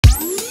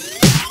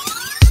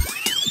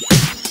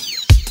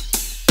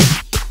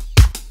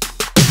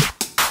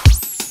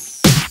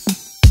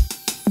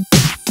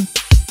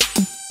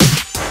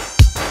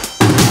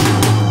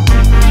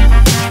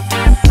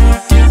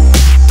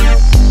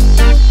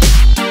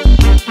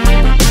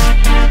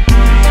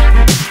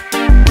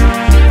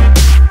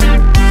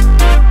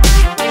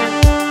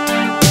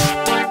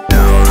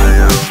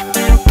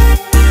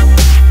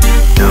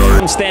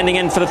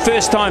for the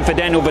first time for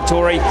Daniel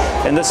Vettori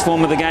in this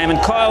form of the game.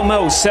 And Kyle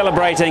Mills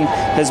celebrating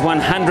his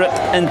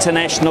 100th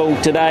international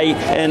today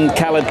in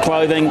coloured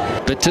clothing.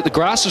 But the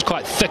grass was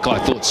quite thick, I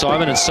thought,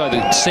 Simon, and so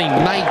the seam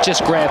may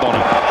just grab on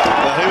him.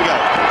 Well, here we go.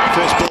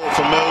 First ball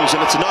from Mills,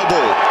 and it's a no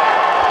ball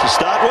to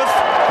start with.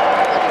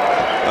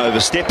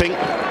 Overstepping.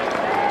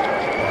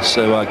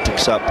 So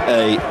picks up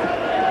a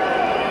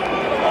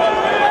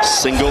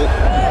single.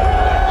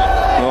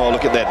 Oh,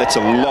 look at that. That's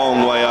a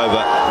long way over.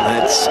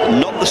 That's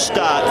not the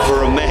start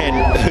for a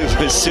man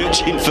who was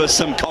searching for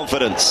some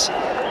confidence. We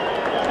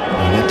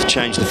have to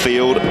change the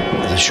field.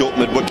 There's a short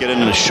mid-wicket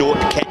and a short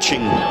catching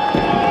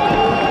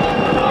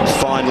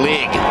fine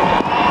leg.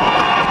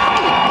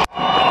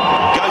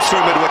 Goes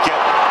through mid-wicket.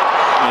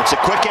 It's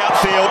a quick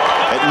outfield.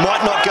 It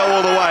might not go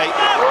all the way.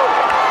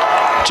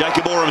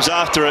 Jacob Orham's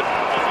after it.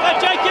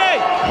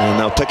 And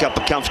they'll pick up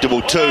a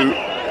comfortable 2.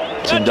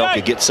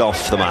 Tendulkar gets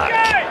off the mark.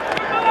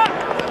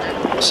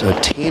 So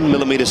 10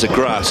 millimetres of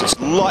grass. It's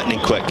lightning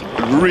quick.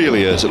 It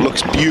really is. It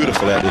looks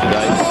beautiful out there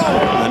today.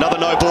 Another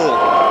no ball.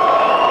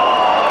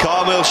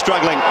 Kyle Mills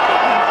struggling.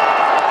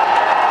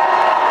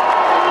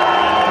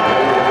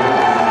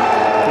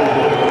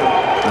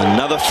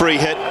 Another free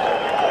hit.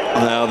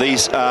 Now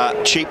these are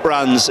cheap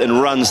runs and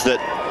runs that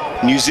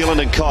New Zealand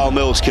and Kyle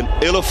Mills can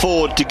ill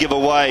afford to give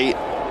away.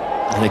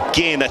 And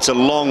again, that's a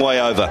long way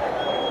over.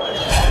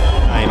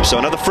 So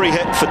another free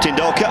hit for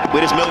Tendulkar. Where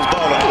does Mills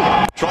bowl it?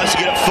 Tries to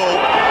get it full.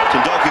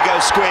 Tendulkar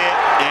goes square,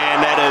 and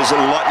that is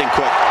lightning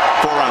quick.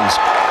 4 runs.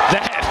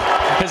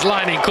 That is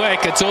lightning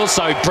quick. It's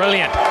also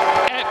brilliant.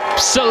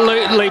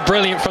 Absolutely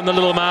brilliant from the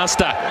little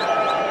master.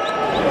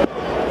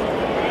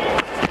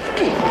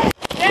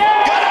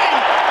 Got him!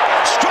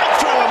 Straight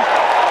through him.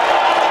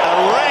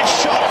 A rash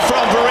shot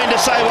from Brendon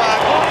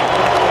McCullum.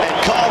 And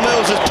Kyle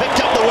Mills has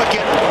picked up the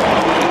wicket.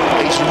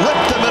 He's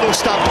ripped the middle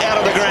stump out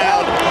of the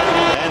ground.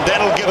 And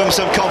that'll give him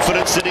some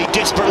confidence that he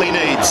desperately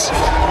needs.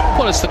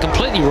 Well, it's the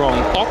completely wrong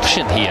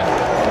option here.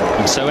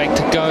 And so had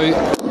to go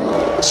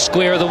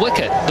square of the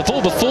wicket. The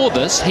ball before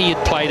this, he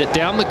had played it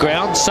down the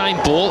ground, same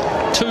ball,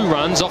 2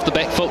 runs off the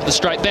back foot with a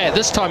straight bat.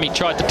 This time he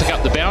tried to pick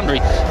up the boundary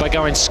by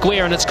going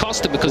square, and it's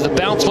cost him because the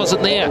bounce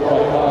wasn't there.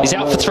 He's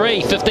out for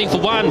 3, 15 for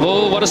 1.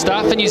 Whoa, what a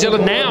start for New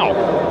Zealand now.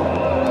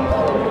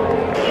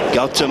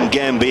 Gautam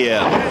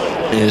Gambhir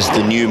is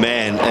the new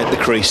man at the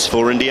crease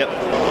for India.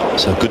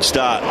 So good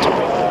start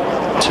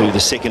to the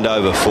second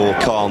over for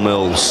Kyle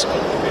Mills.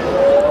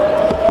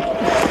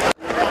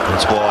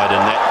 It's wide,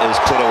 and that is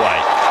put away.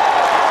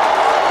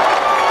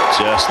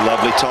 Just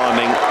lovely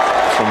timing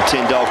from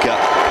Tendulkar.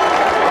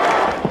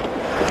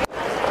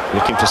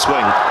 Looking for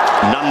swing.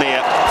 None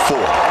there. 4.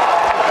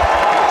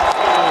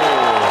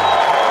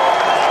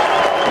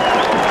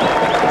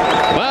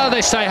 Well,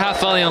 they say half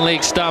volley on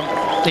leg stump.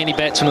 Any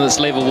batsman at this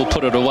level will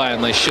put it away,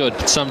 and they should.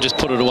 But some just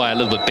put it away a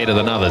little bit better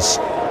than others.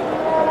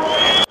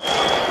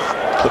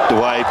 Flipped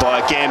away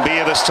by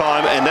Gambhir this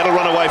time, and that'll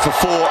run away for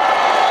 4.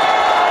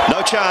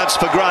 No chance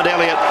for Grant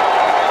Elliott.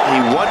 He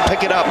won't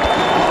pick it up.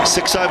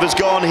 6 overs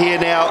gone here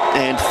now,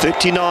 and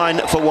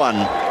 39 for 1.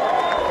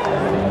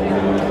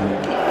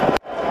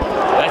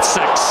 That's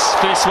 6.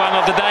 First one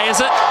of the day, is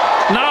it?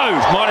 No,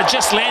 might have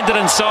just landed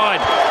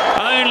inside.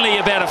 Only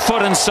about a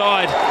foot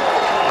inside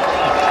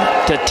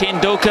to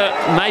Tendulkar.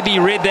 Maybe he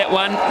read that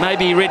one.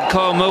 Maybe he read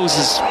Kyle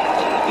Mills'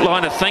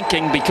 line of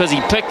thinking, because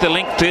he picked the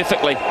length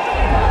perfectly.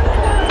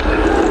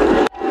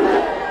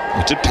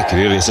 He did pick it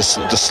earlier. It's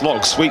a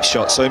slog sweep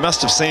shot, so he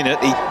must have seen it.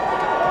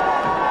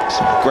 He's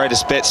the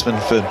greatest batsman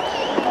for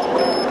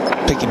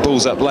picking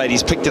balls up late.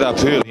 He's picked it up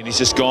early, and he's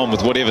just gone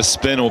with whatever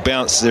spin or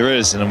bounce there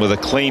is, and with a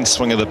clean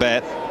swing of the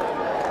bat.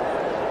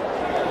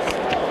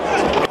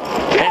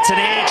 That's an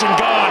edge and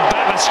gone.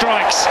 Butler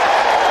strikes.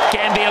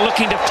 Gambhir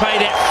looking to play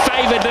that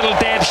favoured little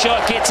dab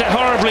shot, gets it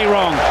horribly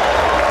wrong.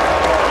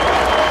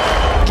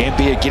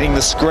 Gambhir getting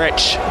the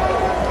scratch.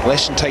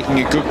 McGlashan taking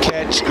a good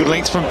catch. Good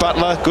length from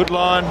Butler. Good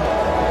line.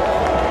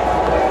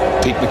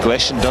 Pete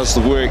McGlashan does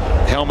the work.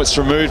 Helmet's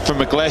removed from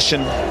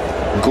McGlashan.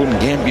 Gordon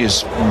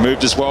Gambhir's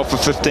removed as well for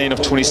 15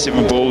 of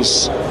 27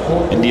 balls.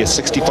 India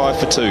 65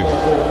 for 2.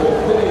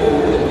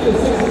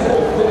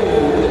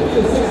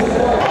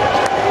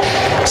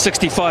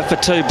 65 for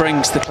 2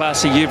 brings the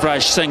classy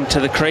Yuvraj Singh to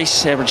the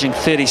crease, averaging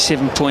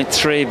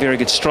 37.3, very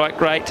good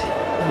strike rate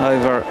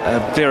over a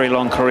very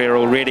long career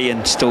already,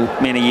 and still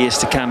many years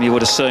to come, you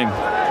would assume.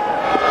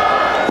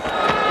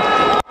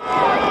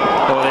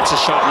 Oh, that's a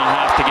shot and a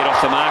half to get off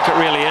the mark. It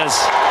really is.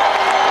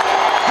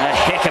 A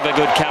heck of a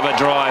good cover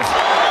drive.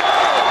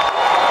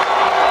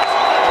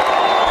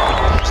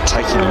 Just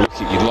taking a look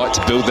at, you'd like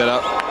to build that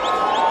up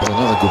with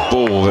another good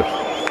ball, but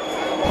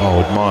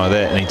I'll admire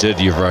that, and he did,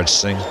 Yuvraj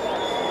Singh.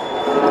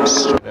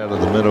 Straight out of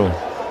the middle.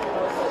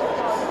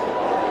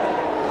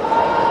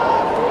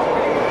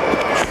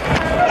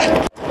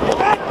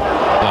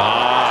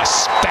 Ah,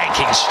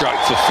 spanking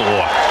stroke for 4.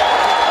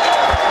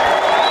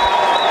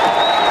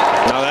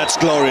 No, that's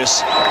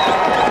glorious.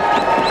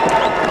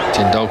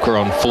 Tendulkar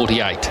on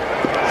 48.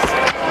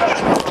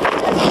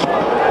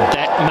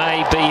 That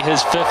may be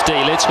his 50.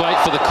 Let's wait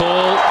for the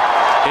call.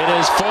 It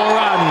is 4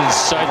 runs,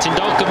 so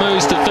Tendulkar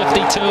moves to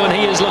 52 and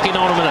he is looking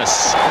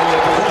ominous.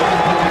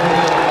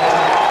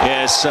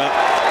 Yes,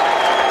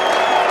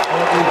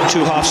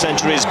 2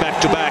 half-centuries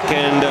back-to-back,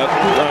 and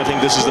I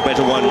think this is the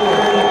better one.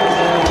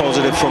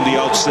 Positive from the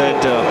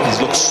outset. He's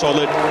looked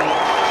solid.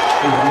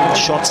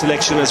 Shot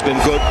selection has been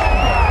good.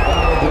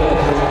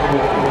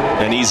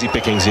 And easy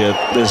pickings here.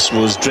 This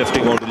was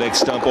drifting on the leg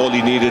stump. All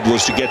he needed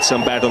was to get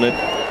some bat on it.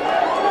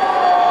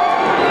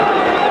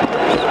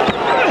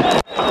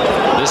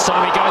 This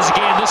time he goes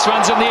again. This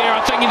one's in the air. I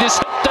think he just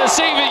hit the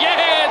receiver.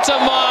 Yeah, it's a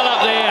mile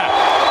up there.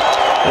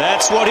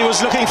 That's what he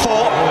was looking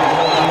for.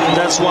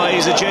 That's why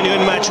he's a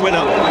genuine match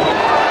winner.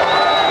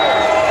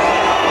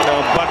 Now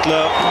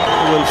Butler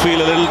will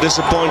feel a little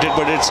disappointed,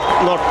 but it's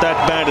not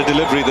that bad a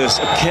delivery this.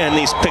 Again,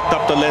 he's picked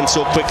up the length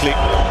so quickly.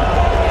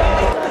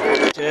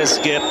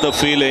 Just get the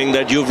feeling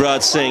that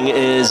Yuvraj Singh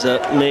is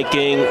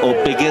making or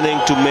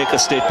beginning to make a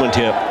statement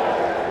here.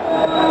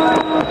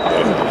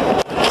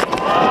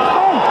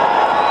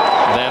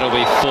 That'll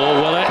be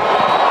 4, will it?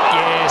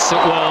 Yes,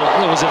 it will.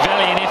 It was a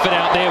valiant effort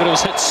out there, but it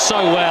was hit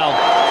so well.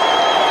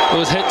 It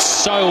was hit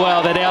so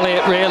well that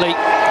Elliott really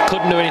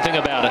couldn't do anything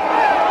about it.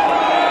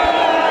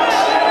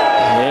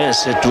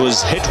 Yes, it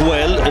was hit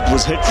well. It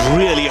was hit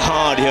really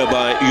hard here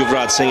by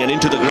Yuvraj Singh and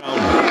into the ground.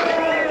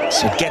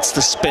 So gets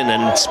the spin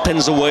and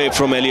spins away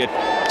from Elliott.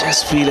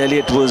 Just feel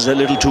Elliott was a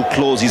little too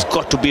close. He's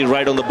got to be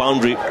right on the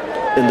boundary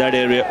in that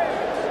area.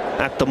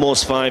 At the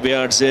most 5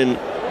 yards in. Hit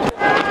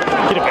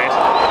a bat.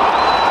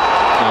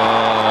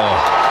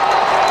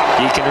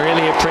 You can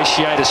really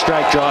appreciate a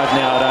straight drive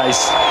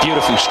nowadays.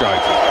 Beautiful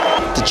stroke.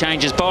 To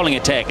change his bowling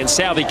attack, and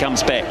Southey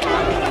comes back.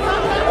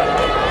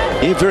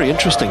 Yeah, very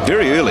interesting.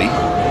 Very early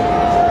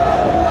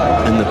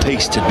in the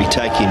piece to be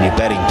taking your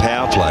batting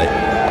power play.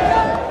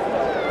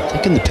 I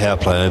think in the power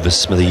play over,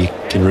 Smithy, you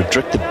can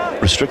restrict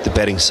the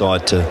batting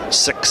side to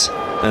 6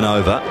 and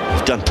over.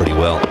 You've done pretty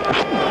well.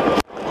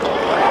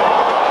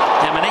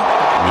 How many?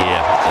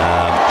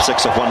 Yeah,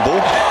 6 off 1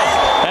 ball.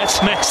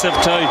 That's massive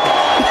too.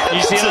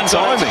 New Zealand's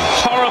timing.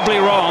 Horribly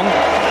wrong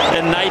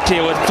in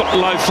Napier with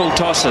low full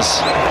tosses.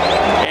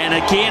 And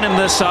again in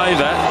this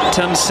over,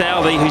 Tim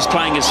Southey, who's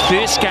playing his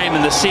first game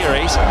in the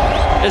series,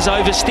 is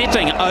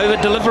overstepping,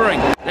 over-delivering.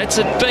 That's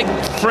a big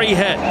free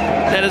hit.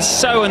 That is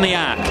so in the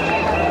arc.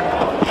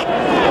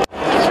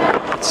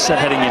 It's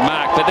hitting your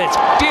mark, but that's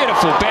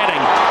beautiful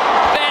batting.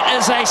 That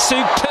is a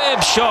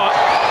superb shot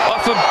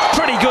off a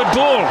pretty good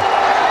ball.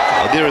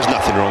 Oh, there is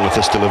nothing wrong with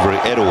this delivery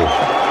at all.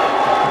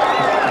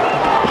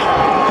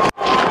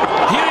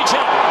 Huge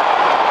hit.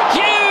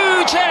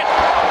 Huge hit.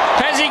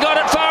 Has he got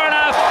it far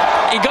enough?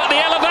 He got the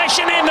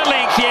elevation and the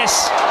length,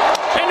 yes.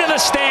 Into the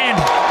stand.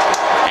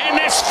 And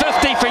that's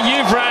 50 for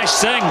Yuvraj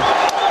Singh.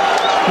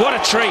 What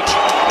a treat.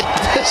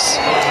 This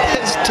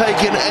has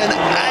taken an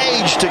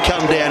age to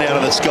come down out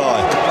of the sky.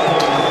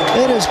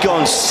 It has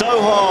gone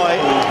so high.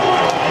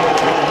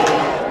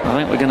 I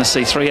think we're going to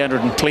see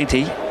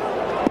 320.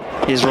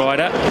 Here's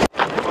Ryder.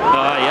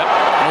 Oh, yep.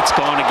 That's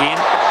gone again.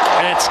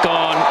 That's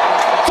gone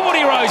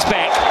 40 rows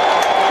back.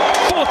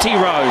 40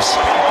 rows.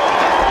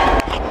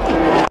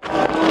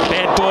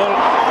 Bad ball.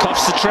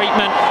 Cops the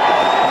treatment.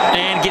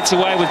 And gets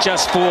away with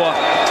just 4.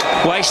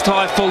 Waist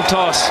high, full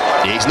toss.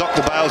 Yeah, he's knocked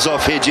the bails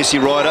off here, Jesse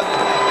Ryder.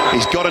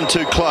 He's got him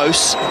too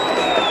close.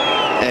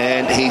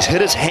 And he's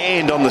hit his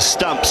hand on the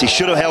stumps. He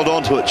should have held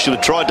on to it. Should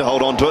have tried to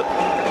hold on to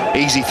it.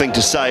 Easy thing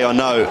to say, I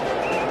know.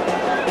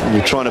 When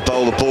you're trying to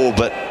bowl the ball,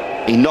 but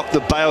he knocked the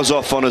bails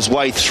off on his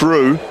way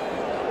through.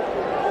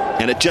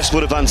 And it just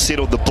would have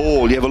unsettled the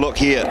ball. You have a look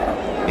here.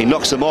 He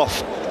knocks him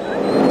off.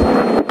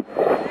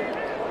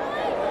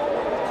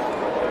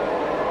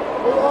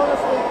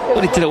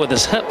 What, he did it with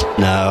his hip?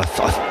 No,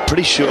 I'm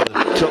pretty sure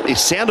it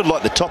sounded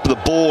like the top of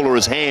the ball or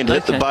his hand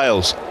hit the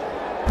bails.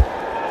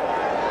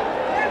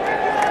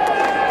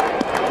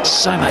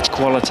 So much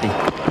quality.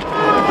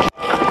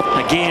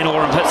 Again,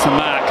 Oram hits the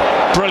mark.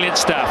 Brilliant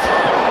stuff.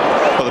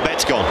 Oh, the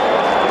bat's gone.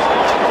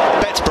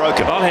 Bat's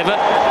broken. I'll have it.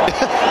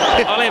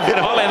 I'll have it.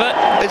 I'll have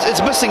it.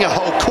 It's missing a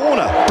whole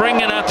corner.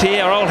 Bring it up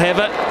here. I'll have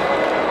it.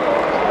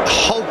 A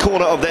whole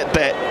corner of that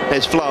bat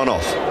has flown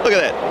off. Look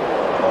at that.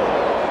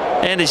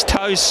 And his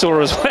toes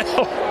sore as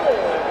well.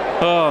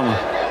 Oh,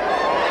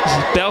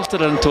 he's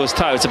belted it into his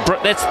toe.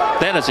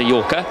 That is a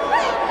Yorker.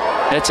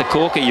 That's a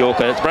corker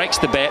Yorker. It breaks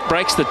the bat,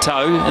 breaks the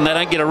toe, and they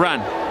don't get a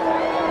run.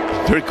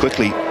 Very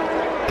quickly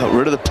got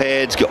rid of the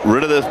pads, got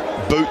rid of the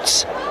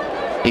boots.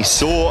 He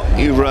saw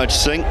Yuvraj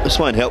Singh. This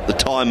won't help the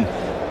time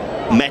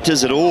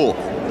matters at all.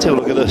 Let's have a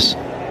look at this.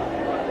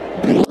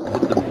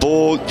 The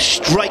ball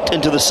straight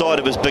into the side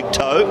of his big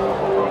toe.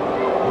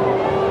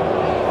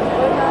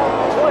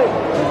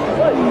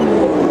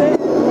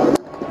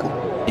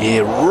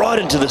 Yeah, right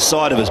into the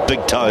side of his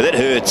big toe. That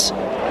hurts.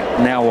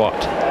 Now what?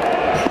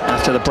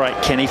 After the break,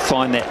 can he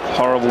find that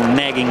horrible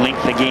nagging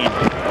length again?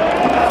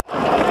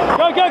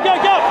 Go, go, go,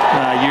 go!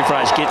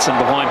 Yuvraj gets him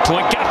behind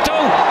point.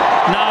 Guptill!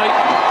 No.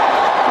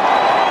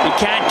 He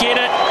can't get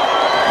it.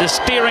 The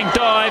spearing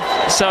dive.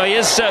 So he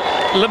is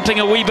limping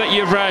a wee bit,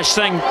 Yuvraj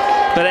Singh.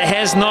 But it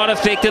has not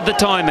affected the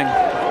timing.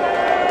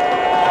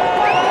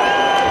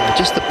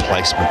 just the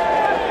placement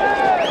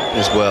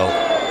as well.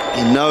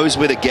 He knows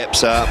where the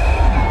gaps are.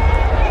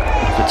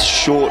 If it's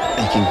short,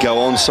 he can go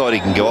onside, he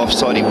can go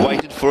offside. He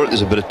waited for it.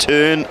 There's a bit of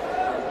turn.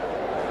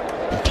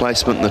 The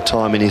placement and the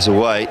timing is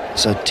away.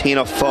 So 10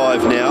 off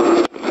 5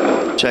 now.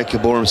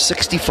 Jacob Oram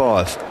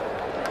 65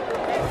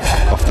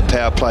 off the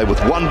power play with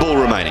 1 ball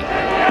remaining.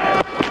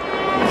 And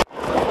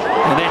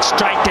that's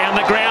straight down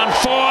the ground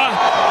for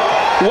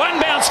 1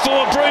 bounce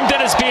for. Broome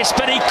did his best,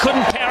 but he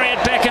couldn't parry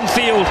it back in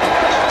field.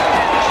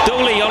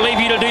 Dooley, I'll leave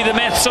you to do the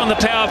maths on the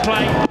power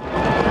play.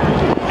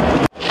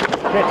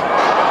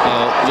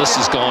 Well, this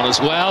has gone as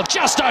well.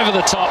 Just over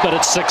the top, but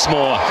it's 6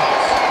 more.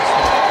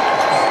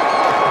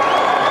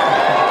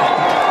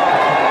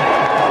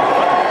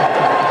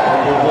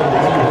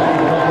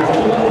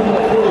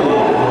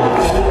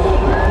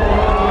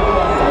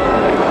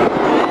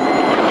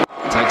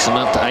 Takes him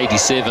up to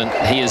 87.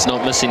 He is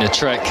not missing a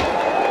trick.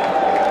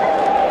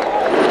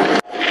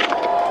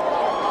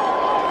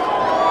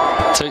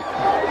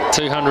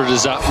 200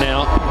 is up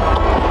now.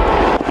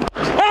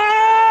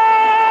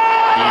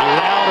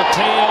 Loud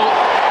appeal.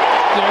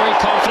 Very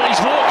confident.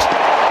 He's walked.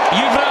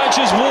 Yuvraj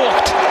has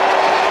walked.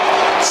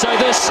 So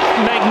this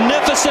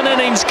magnificent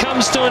innings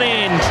comes to an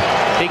end.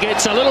 He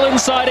gets a little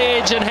inside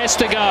edge and has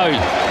to go.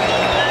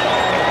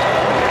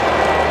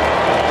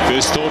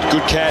 First thought,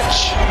 good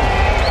catch.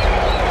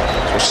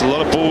 Watched a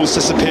lot of balls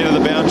disappear to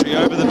the boundary,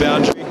 over the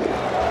boundary.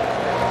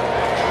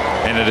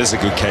 And it is a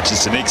good catch.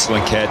 It's an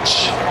excellent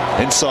catch.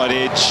 Inside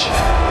edge.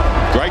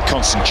 Great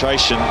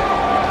concentration.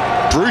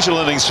 Brutal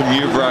innings from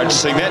Yuvraj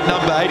Singh. That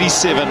number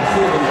 87,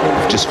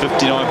 just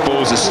 59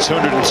 balls, is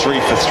 203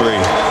 for 3.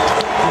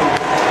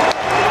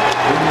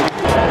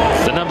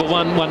 The number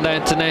 1 one-day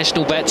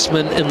international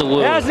batsman in the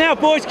world. How's now,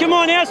 boys? Come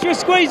on, how's for a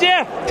squeeze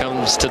here?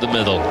 Comes to the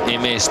middle,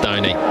 MS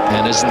Dhoni,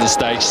 and isn't the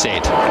stage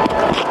set.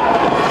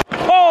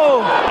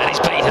 Oh! And he's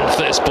beaten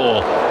first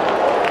ball.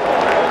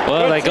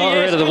 Well, they got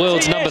rid of the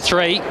world's number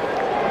 3,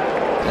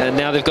 and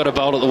now they've got to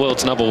bowl at the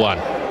world's number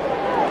 1.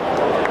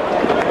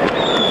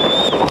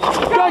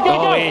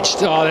 Oh,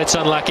 edged. Oh, that's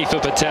unlucky for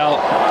Patel.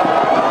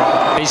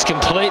 He's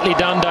completely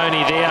done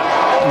Dhoni there.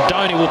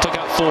 Dhoni will pick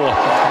up 4.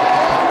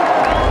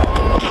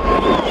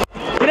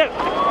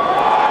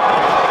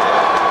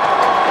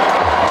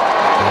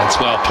 That's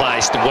well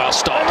placed and well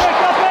stopped.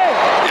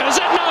 Is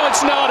it? No,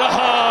 it's not.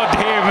 Oh,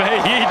 dear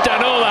me. You've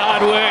done all the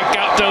hard work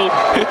up till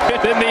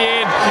in the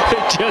end.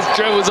 It just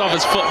dribbles off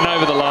his foot and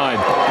over the line.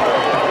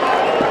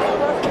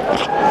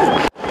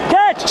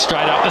 Catch!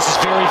 Straight up. This is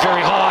very,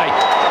 very high.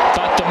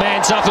 But the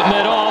man's up at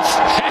mid-off,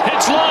 and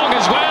it's long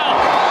as well.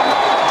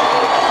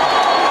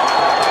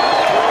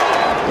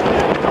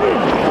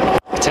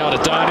 Patel to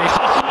Dhoni.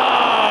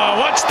 Oh,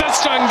 watch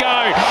this one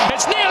go.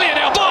 It's nearly in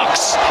our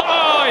box.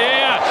 Oh,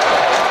 yeah.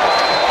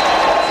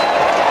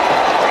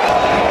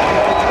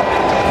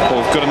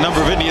 Well, we've got a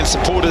number of Indian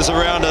supporters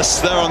around us.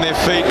 They're on their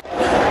feet.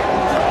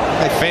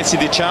 They fancied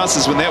their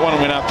chances when that one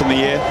went up in the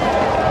air.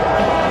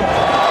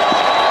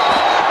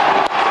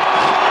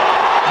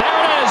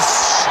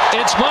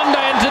 It's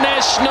one-day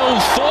international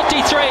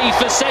 43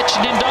 for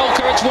Sachin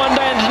Tendulkar. It's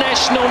one-day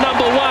international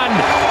number 1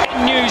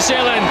 in New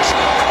Zealand.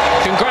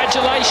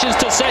 Congratulations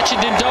to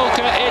Sachin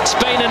Tendulkar. It's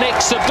been an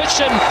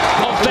exhibition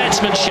of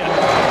batsmanship.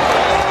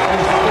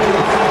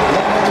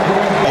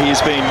 He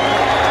has been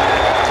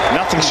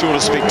nothing short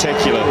of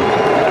spectacular.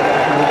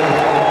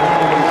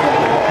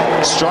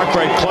 Strike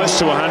rate close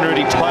to 100.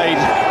 He played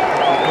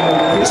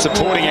the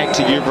supporting act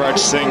to Yuvraj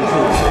Singh.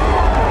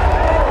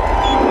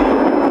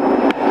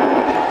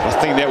 I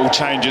think that will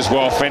change as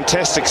well.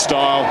 Fantastic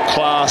style,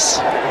 class.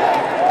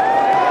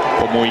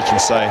 What more you can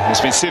say?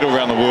 It's been said all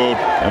around the world,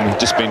 and we've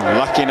just been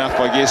lucky enough,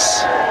 I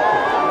guess,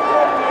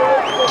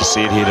 to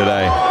see it here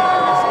today.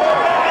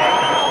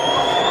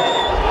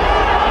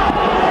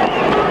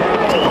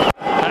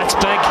 That's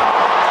big.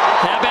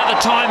 How about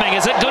the timing?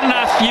 Is it good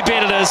enough? You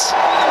bet it is.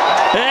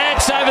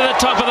 It's over the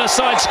top of the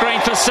side screen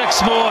for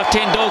 6 more.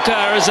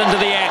 Tendulkar is into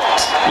the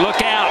act.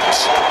 Look out.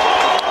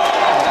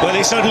 Well,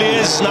 he certainly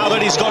is. Now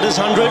that he's got his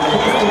 100,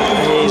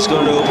 he's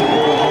going to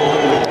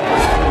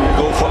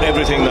go for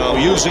everything now,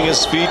 using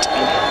his feet.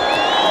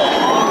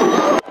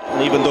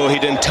 And even though he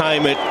didn't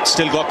time it,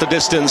 still got the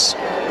distance.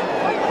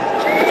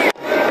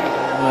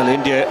 Well,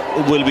 India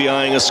will be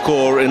eyeing a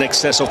score in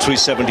excess of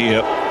 370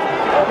 here.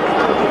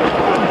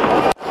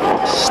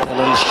 Just a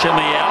little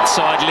shimmy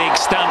outside leg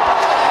stump.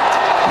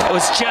 It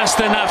was just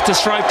enough to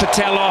throw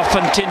Patel off,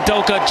 and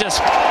Tendulkar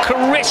just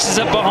caresses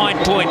it behind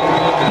point.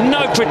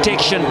 No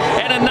protection,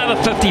 and another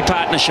 50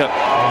 partnership.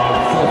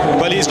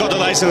 Well, he's got the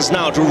license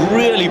now to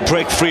really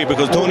break free,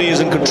 because Dhoni is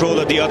in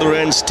control at the other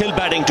end, still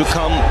batting to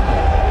come.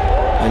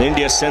 And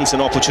India sense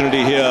an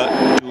opportunity here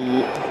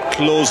to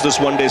close this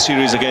one-day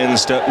series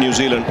against New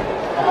Zealand.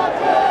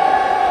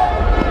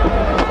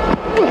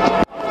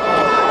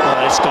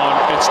 Oh, it's gone.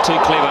 It's too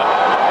clever.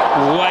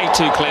 Way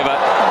too clever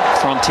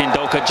from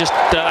Tendulkar. Just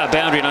a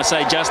boundary, and I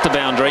say just a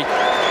boundary.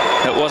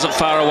 It wasn't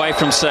far away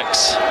from 6. Over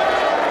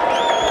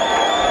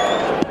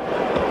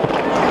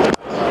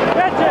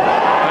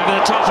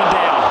the top and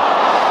down.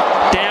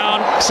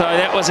 Down So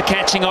that was a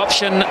catching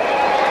option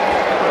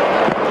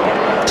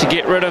to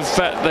get rid of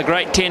the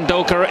great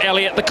Tendulkar.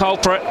 Elliott the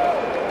culprit.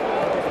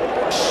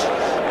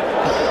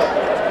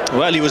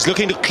 Well, he was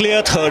looking to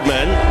clear third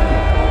man,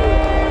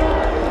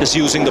 just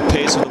using the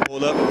pace of the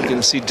bowler. You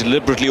can see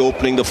deliberately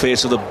opening the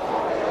face of the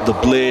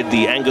blade.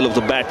 The angle of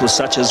the bat was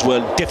such as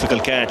well.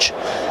 Difficult catch.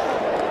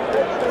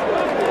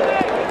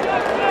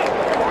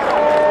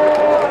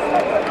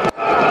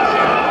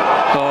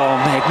 Oh,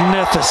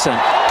 magnificent.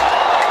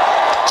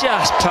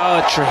 Just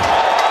poetry.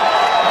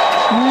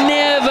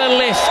 Never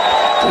left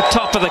the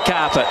top of the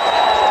carpet.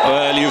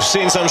 Well, you've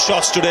seen some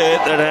shots today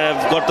that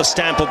have got the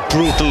stamp of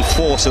brutal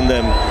force in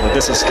them. But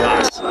this is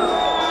class.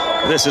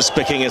 This is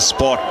picking his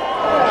spot.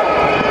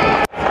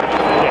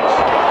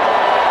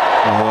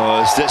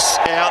 Oh, is this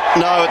out?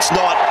 No, it's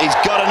not. He's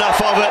got enough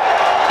of it.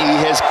 He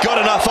has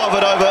got enough of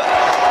it over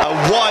a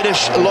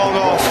wideish long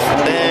off.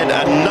 And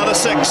another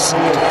 6.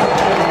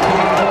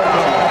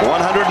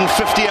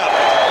 150 up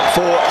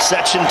for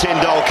Sachin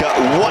Tendulkar.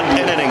 What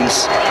an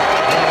innings.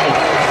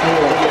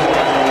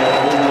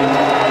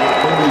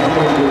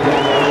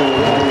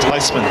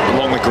 Placement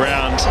along the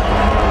ground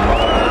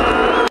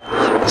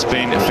has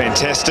been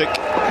fantastic.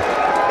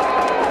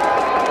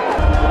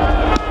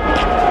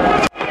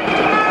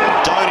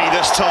 Dhoni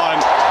this time,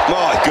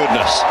 my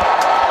goodness.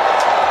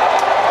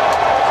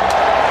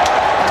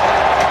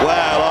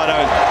 Well, I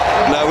don't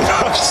know whether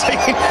I've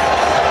seen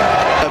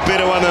a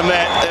better one than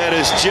that. That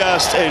is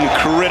just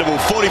incredible.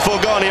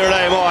 44 gone here at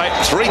AMI,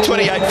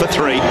 328 for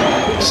 3.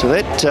 So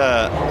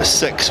that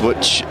 6,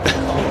 which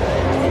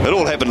it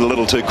all happened a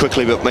little too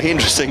quickly, but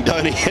Mahendra Singh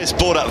Dhoni has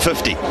brought up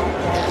 50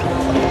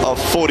 of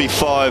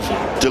 45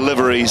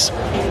 deliveries, 2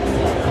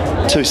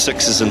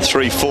 6s and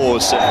 3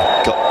 4s.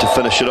 Got to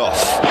finish it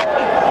off.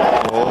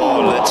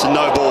 Oh, that's a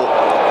no ball.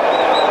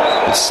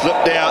 It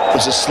slipped out. It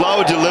was a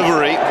slower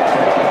delivery.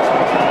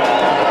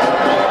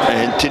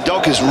 And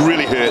Tendulkar's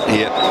really hurt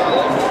here.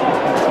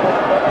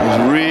 He's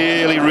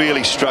really,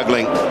 really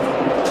struggling.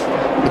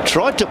 He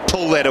tried to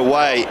pull that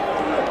away.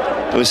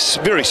 It was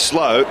very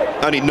slow,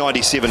 only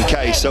 97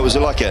 k's, so it was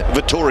like a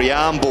Vittori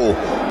arm ball.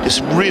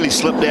 Just really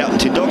slipped out, and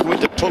Tendulkar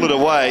went to pull it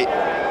away.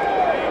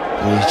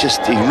 And he's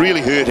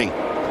really hurting.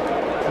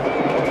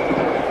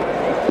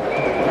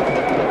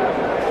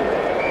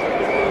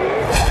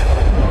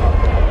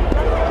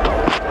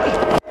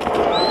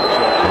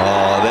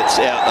 Oh, that's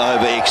out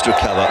over extra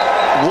cover.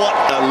 What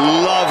a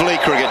lovely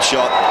cricket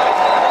shot.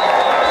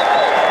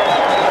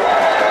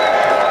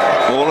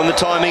 All in the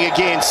timing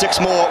again, 6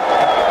 more.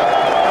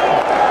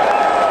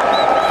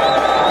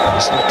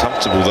 It's not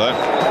comfortable though.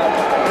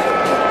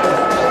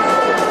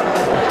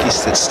 I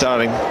guess that's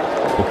starting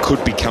or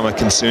could become a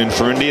concern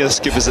for India.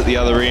 Skipper's at the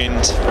other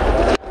end.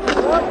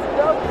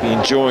 Be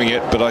enjoying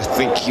it, but I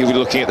think he'll be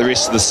looking at the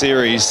rest of the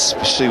series,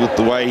 especially with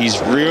the way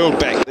he's reeled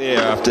back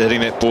there after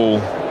hitting that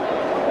ball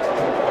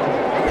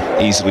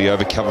easily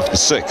over cover for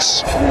 6.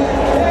 So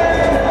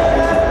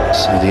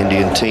the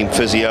Indian team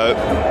physio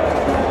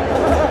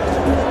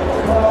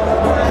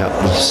out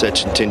with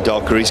Sachin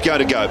Tendulkar. He's going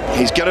to go.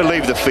 He's going to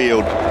leave the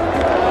field.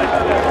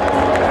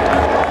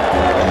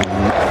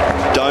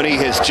 Dhoni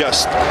has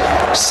just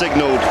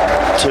signalled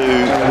to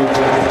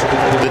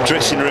the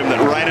dressing room that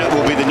Ryder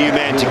will be the new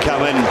man to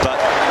come in, but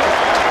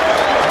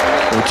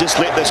we'll just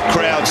let this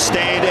crowd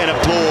stand and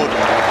applaud.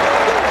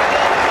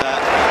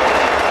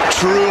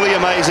 Truly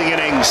amazing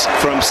innings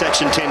from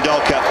Sachin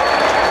Tendulkar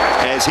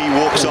as he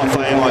walks off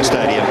AMI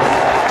Stadium.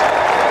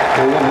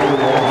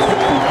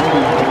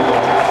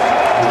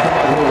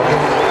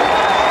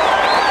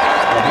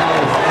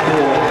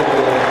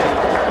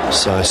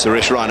 So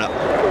Suresh Raina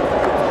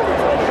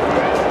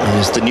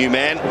is the new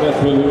man.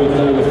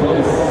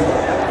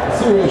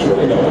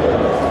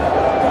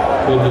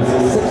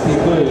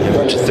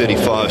 Average of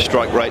 35,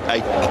 strike rate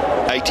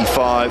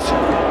 85.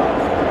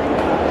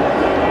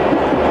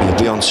 He'll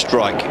be on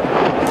strike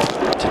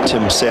to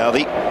Tim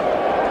Southey.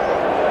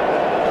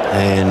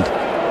 And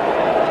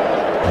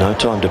no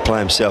time to play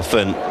himself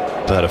in,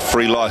 but a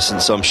free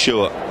licence, I'm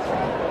sure,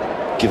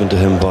 given to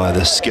him by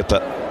the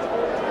skipper.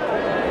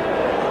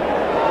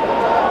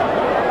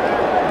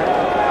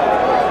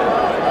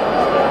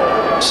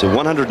 So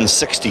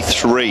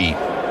 163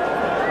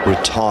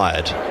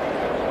 retired.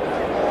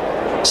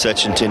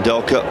 Sachin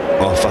Tendulkar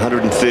off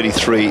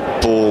 133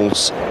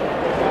 balls,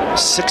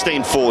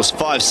 16 4s,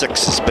 5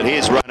 6s. But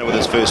here's Ryder with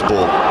his first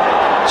ball.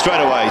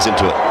 Straight away he's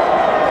into it.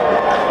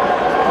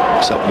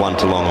 It's up 1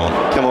 to long on.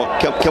 Come on,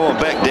 come on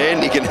back,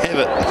 Dan. You can have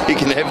it. You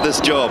can have this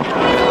job. It's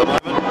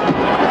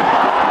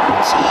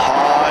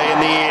high in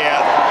the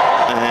air,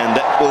 and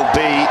that will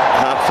be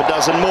half a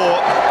dozen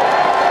more.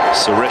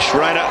 Suresh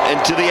Raina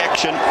into the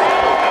action.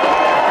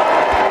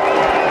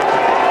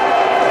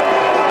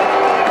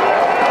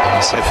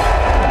 He's had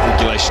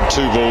regulation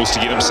 2 balls to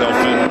get himself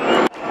in.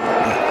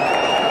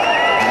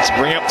 Let's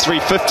bring up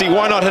 350.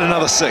 Why not hit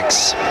another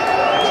 6?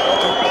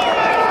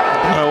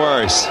 No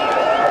worries.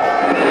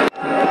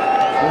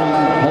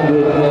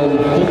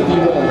 350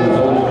 runs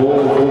on the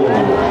board.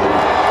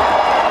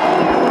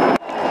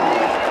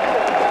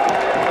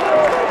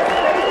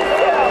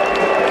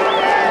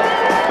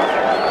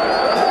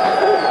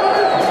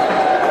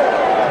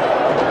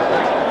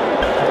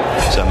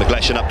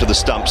 to the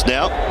stumps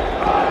now.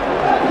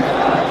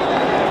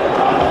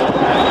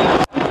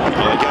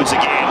 Oh, he goes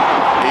again.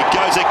 He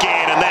goes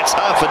again, and that's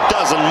half a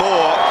dozen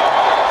more.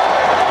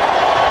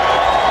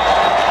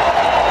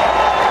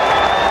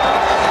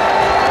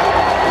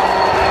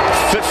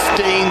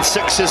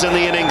 Sixes in the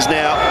innings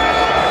now.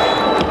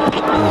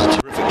 It was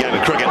a terrific game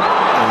of cricket,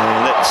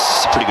 and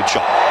that's a pretty good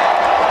shot.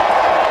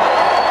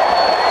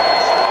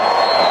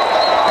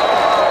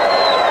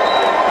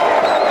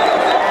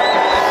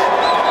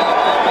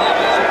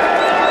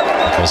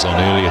 I was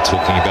on earlier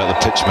talking about the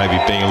pitch maybe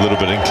being a little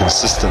bit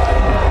inconsistent.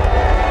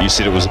 You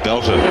said it was a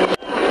belter.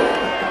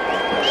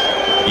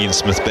 Ian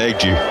Smith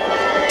bagged you.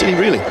 Did he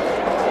really?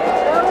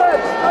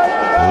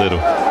 A little.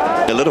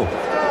 A little.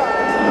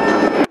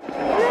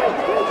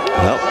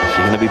 Well, if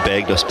you're going to be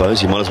bagged, I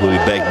suppose, you might as well be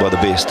bagged by the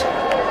best.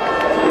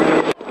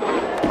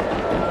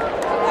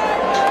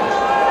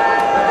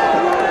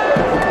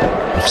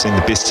 I've seen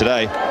the best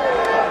today.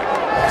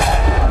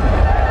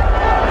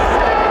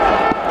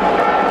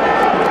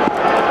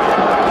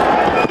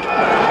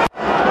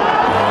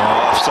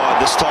 Oh,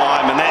 offside this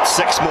time, and that's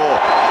 6 more.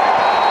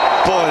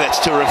 Boy, that's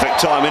terrific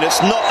timing.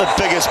 It's not the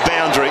biggest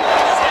boundary,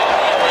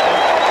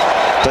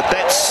 but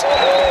that's...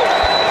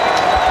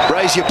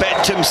 Raise your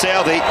bat, Tim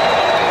Southey.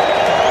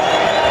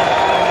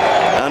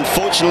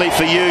 Unfortunately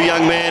for you,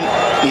 young man,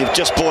 you've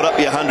just brought up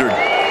your 100.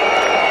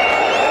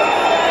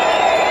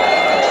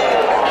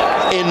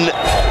 In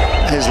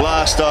his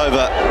last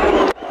over,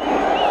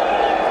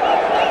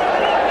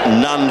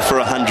 none for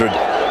 100.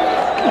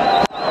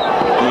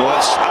 Oh,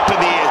 it's up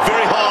in the air,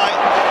 very high.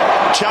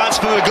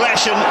 Chance for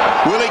McGlashan.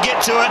 Will he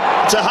get to it?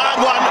 It's a hard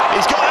one.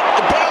 He's got it.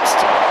 It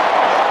bounced.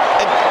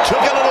 It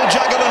took a little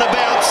juggle and a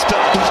bounce, but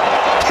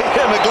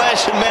Peter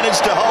McGlashan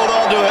managed to hold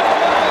on to it.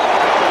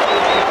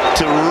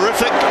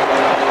 Terrific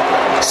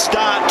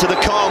start to the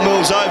Kyle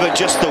Mills over,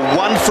 just the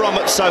one from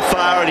it so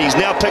far, and he's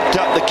now picked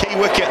up the key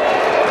wicket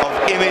of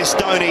MS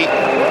Dhoni.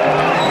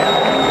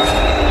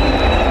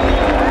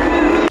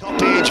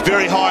 Top edge,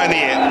 very high in the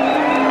air.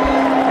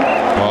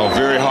 Oh,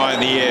 very high in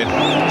the air.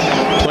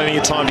 Plenty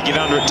of time to get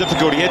under it.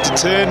 Difficult, he had to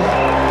turn.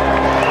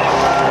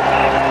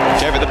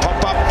 Gave it the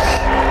pop-up.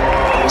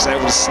 Was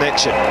able to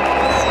snatch it.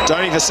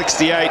 Dhoni for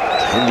 68,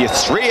 India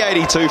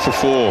 382 for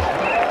 4.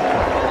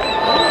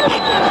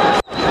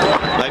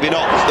 Maybe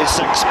not. It's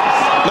 6.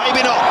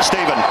 Maybe not,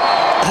 Stephen.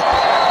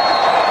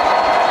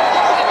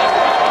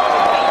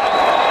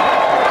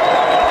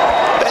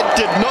 That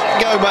did not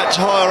go much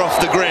higher off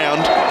the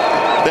ground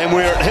than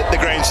where it hit the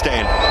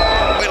grandstand.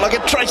 Went like a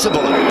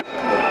traceable.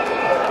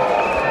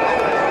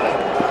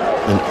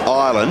 And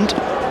Ireland,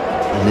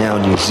 now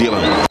New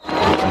Zealand,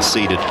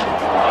 conceded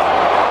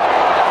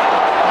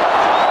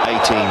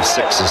 18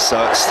 sixes.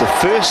 So it's the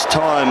first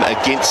time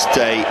against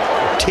a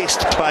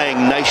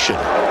test-playing nation.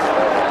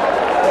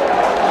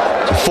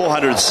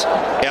 400's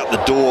out the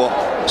door,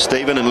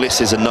 Stephen, unless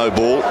there's a no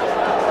ball.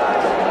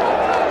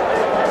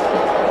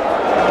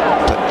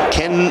 But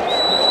can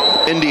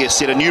India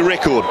set a new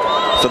record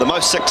for the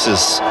most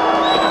sixes?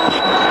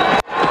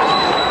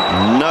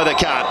 No, they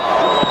can't.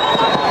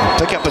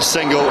 Pick up a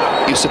single.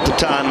 Yusuf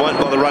Pathan won't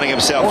bother running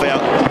himself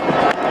out.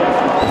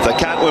 If they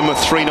can't win with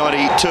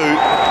 392,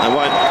 they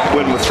won't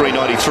win with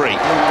 393.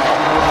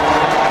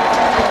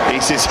 He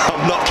says,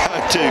 I'm not going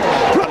to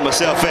run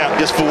myself out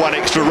just for one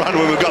extra run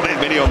when we've got that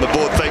many on the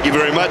board. Thank you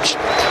very much.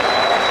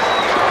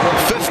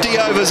 50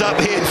 overs up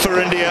here for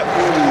India.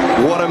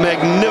 What a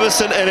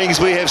magnificent innings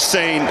we have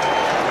seen.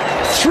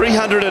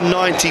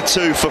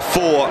 392 for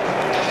 4.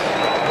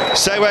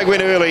 Sehwag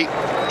went early.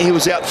 He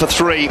was out for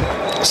 3.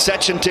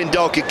 Sachin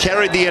Tendulkar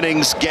carried the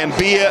innings.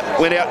 Gambhir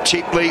went out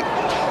cheaply.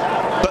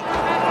 But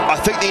I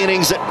think the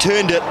innings that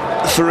turned it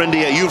for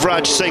India,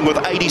 Yuvraj Singh with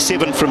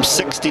 87 from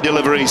 60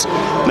 deliveries.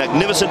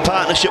 Magnificent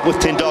partnership with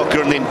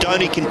Tendulkar, and then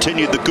Dhoni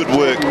continued the good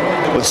work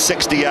with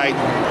 68.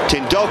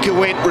 Tendulkar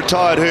went,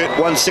 retired hurt,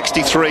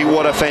 163.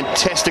 What a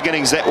fantastic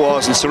innings that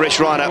was. And Suresh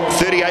Raina,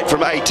 38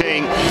 from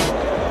 18.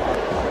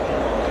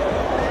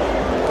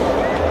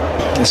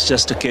 It's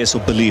just a case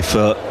of belief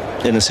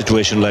in a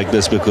situation like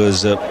this,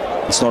 because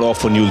it's not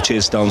often you'll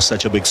chase down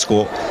such a big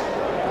score.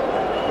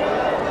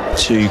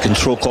 So you can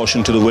throw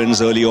caution to the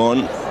winds early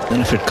on, and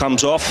if it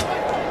comes off,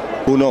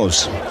 who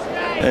knows?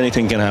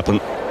 Anything can happen.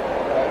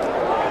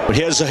 But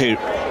here's Zaheer.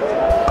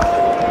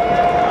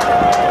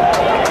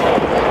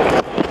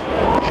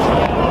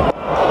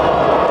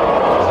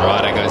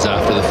 Ryder goes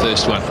after the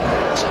first one,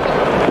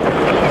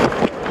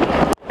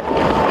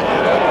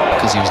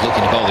 because he was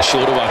looking to bowl the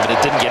shorter one, but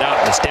it didn't get up.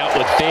 It's dealt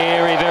with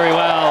very, very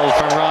well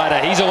from Ryder.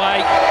 He's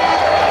away.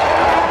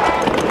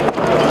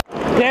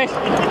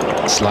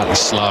 Slightly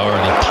slower,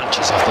 and he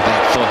punches off the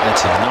back foot.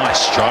 That's a nice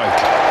stroke.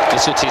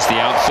 This will test the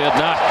outfield.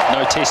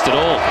 No test at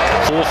all.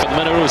 4 for the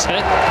minute it was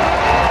hit.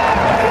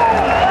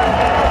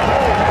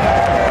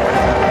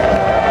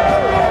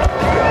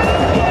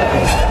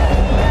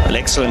 An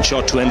excellent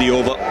shot to end the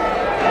over.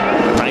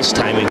 Nice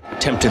timing.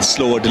 Attempted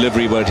slower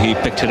delivery, but he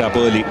picked it up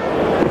early.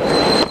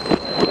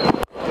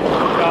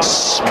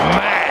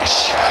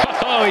 Smash!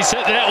 Oh, he's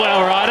hit that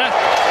well, Ryder.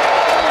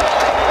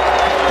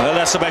 Well,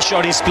 that's That's the best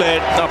shot he's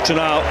played up to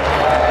now.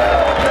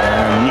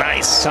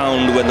 Nice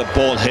sound when the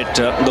ball hit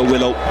the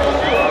willow.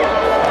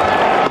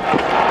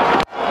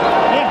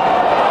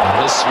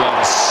 This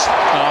one's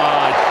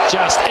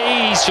just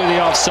eased through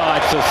the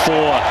offside for 4.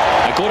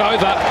 A good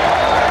over.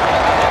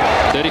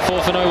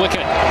 34 for no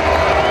wicket.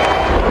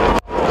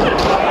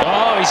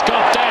 Oh, he's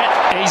got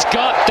that. He's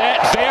got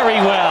that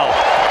very well.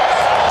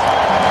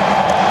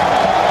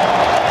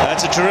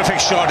 That's a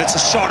terrific shot. It's a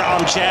short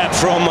arm jab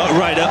from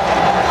Ryder.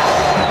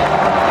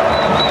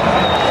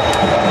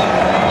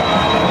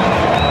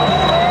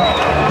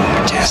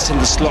 Just in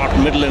the slot,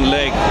 middle and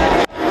leg.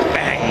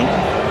 Bang.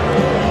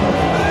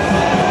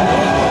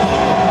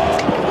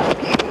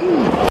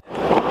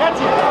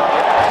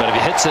 But if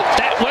he hits it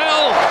that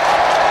well,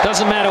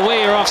 doesn't matter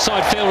where your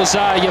offside fielders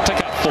are, you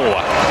pick up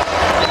 4.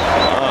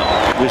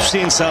 We've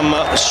seen some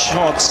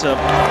shots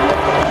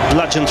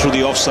bludgeon through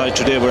the offside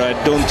today, but I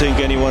don't think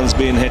anyone's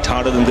been hit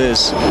harder than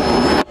this.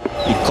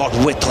 He got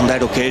width on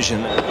that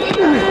occasion.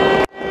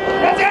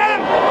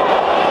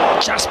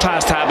 Just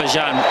past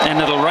Harbhajan,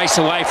 and it'll race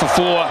away for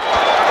 4.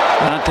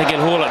 I don't think he'll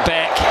haul it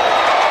back.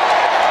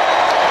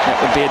 That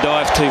would be a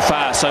dive too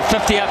far. So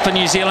 50 up for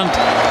New Zealand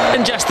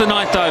in just the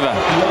 9th over.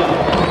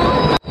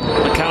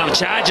 McCullum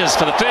charges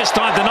for the first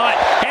time tonight,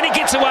 and he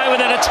gets away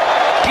with it. It's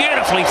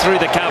beautifully through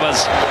the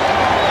covers.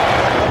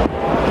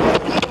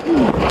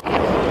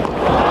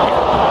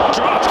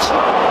 Dropped.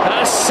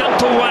 A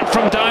simple one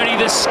from Dhoni.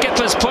 The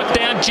skipper's put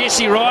down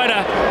Jesse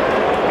Ryder.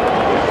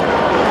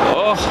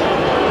 Oh,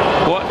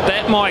 what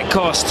that might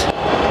cost.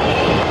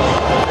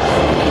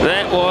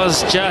 That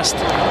was just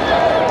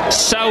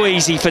so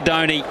easy for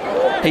Dhoni.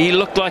 He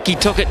looked like he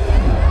took it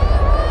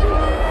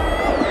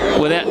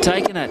without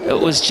taking it. It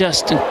was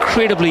just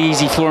incredibly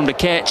easy for him to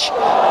catch.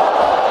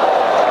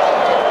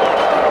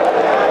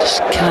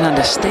 Just can't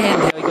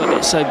understand how he got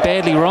that so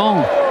badly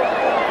wrong.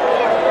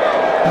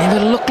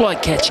 Never looked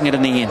like catching it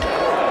in the end.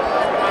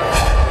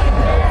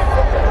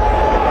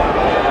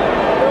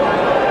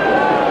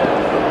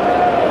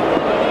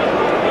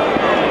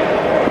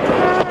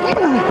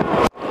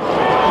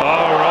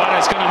 All right,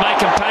 it's going to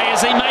make him pay,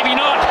 is he? Maybe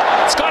not.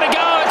 It's got to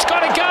go. It's got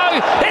to go.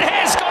 It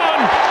has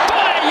gone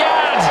by a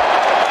yard.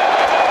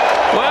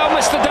 Well,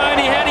 Mr.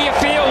 Dhoni, how do you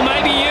feel?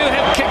 Maybe you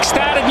have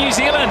kick-started New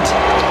Zealand.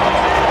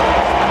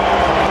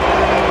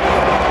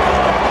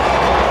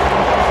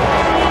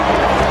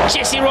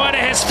 Jesse Ryder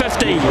has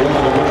 50.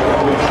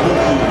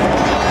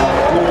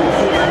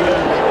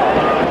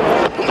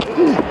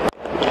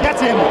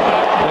 That's him.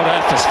 What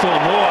if there's 4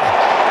 more?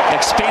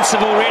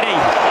 Expensive already.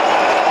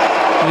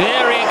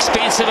 Very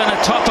expensive, and a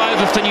top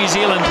over for New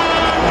Zealand.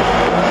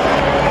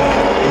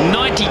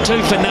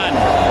 92 for none.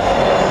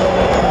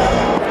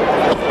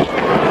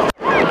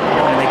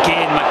 And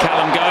again,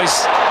 McCullum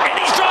goes, and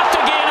he's dropped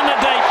again in the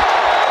deep.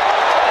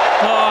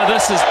 Oh,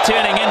 this is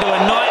turning into a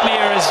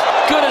nightmare. As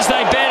good as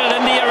they batted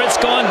India, it's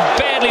gone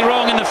badly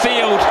wrong in the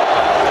field.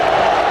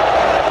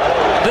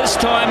 This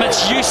time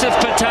it's Yusuf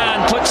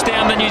Pathan puts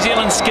down the New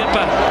Zealand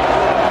skipper.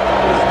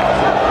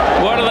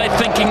 What are they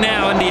thinking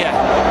now, India?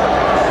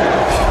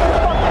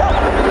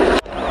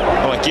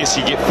 Well, I guess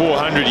you get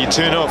 400, you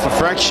turn off a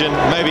fraction,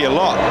 maybe a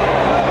lot.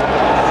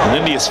 And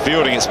India's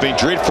fielding, it's been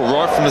dreadful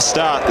right from the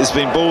start. There's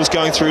been balls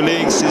going through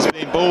legs, there's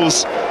been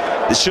balls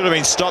that should have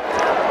been stopped.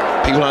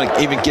 People aren't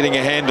even getting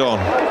a hand on.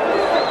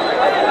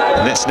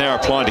 And that's now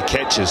applying to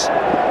catches.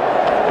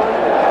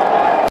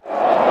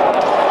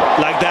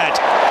 Like that.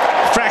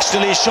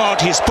 Fractionally short,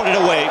 he's put it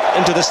away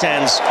into the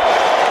stands.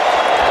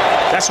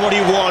 That's what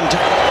you want.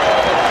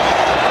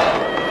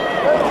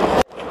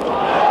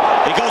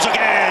 He goes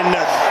again.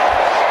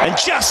 And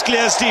just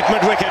clears deep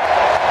mid-wicket.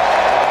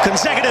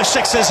 Consecutive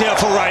 6s here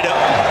for Ryder.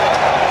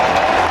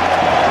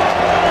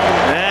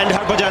 And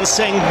Harbhajan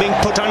Singh being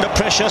put under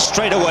pressure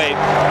straight away.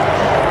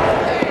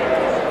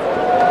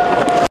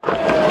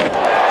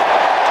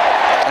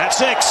 That's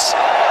 6.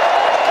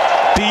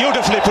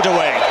 Beautifully put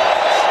away.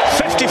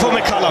 50 for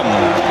McCullum.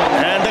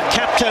 And the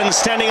captain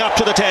standing up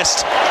to the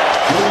test.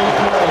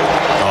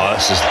 Oh,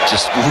 this is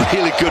just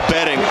really good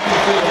batting.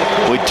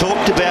 We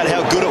talked about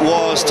how good it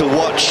was to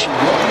watch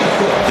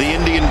the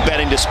Indian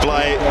batting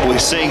display. We're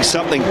seeing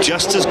something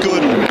just as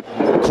good.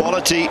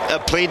 Quality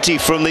aplenty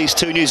from these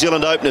 2 New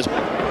Zealand openers.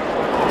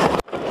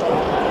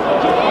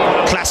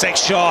 Classic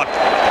shot.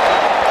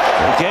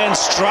 Again,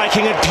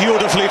 striking it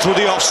beautifully through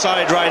the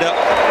offside, Ryder.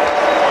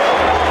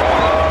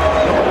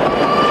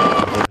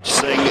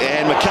 Singh,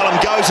 and McCullum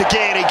goes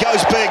again. He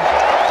goes big.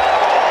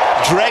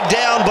 Dragged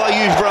down by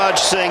Yuvraj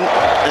Singh,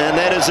 and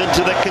that is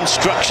into the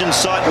construction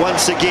site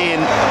once again.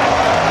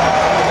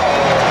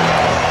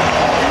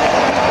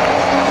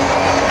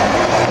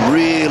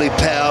 Really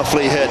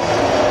powerfully hit.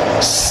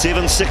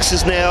 7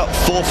 6s now,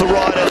 4 for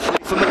Ryder, 3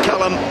 for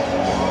McCullum.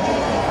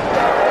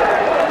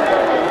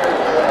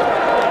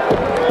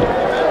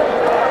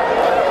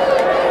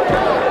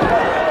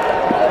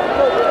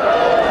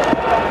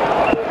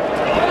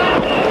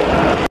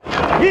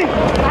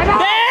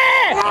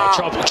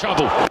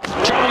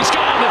 Trouble's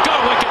gone. They've got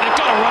a wicket. They've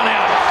got to run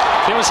out.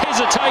 There was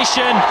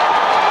hesitation,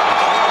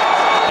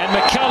 and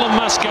McCullum McCullum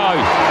must go.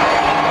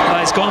 Well,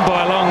 he's gone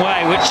by a long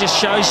way, which just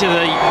shows you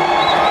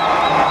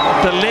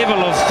the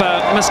level of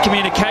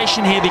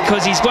miscommunication here,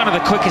 because he's one of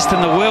the quickest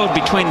in the world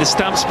between the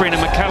stumps, Brendon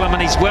McCullum,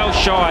 and he's well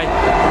shy.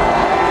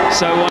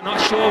 So I'm not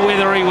sure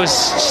whether he was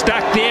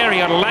stuck there. He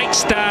got a late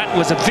start. It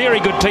was a very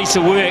good piece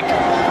of work.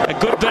 A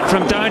good bit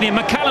from Donny.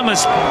 McCullum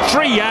is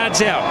 3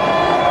 yards out.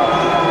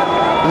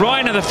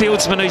 Ryder, the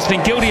fieldsman, who's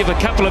been guilty of a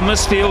couple of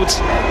misfields,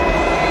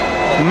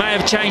 may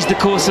have changed the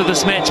course of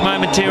this match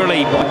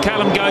momentarily.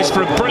 McCullum goes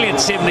for a brilliant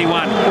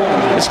 71.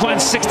 It's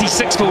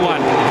 166 for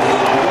 1.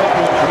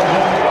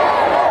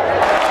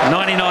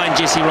 99,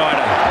 Jesse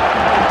Ryder.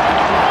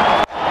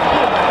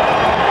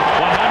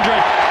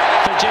 100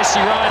 for Jesse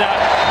Ryder.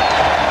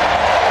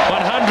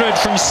 100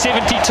 from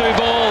 72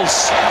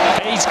 balls.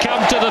 He's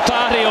come to the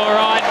party all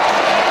right.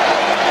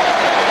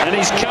 And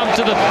he's come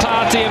to the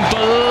party in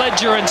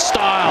belligerent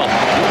style.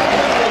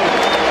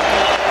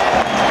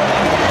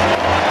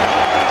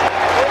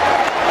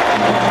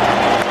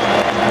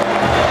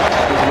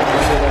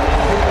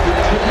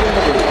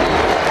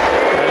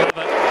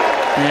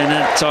 And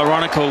it's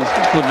ironical,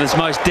 with his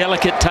most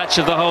delicate touch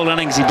of the whole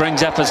innings, he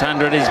brings up his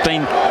 100. He's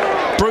been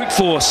brute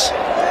force.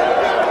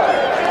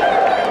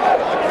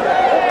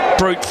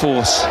 Brute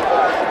force.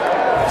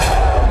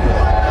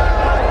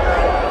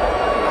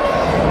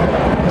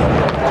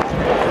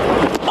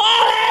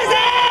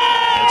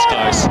 That's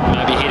close.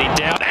 Maybe heading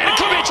down. And it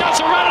could be a chance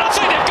to run, and I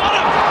think they've got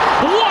him.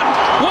 What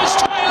was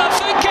Taylor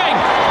thinking?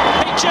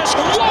 He just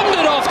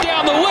wandered off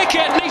down the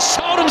wicket and he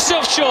sold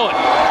himself short.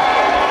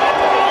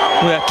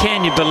 Well,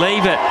 can you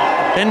believe it?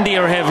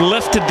 India have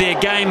lifted their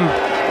game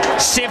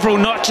several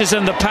notches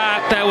in the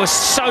park. They were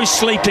so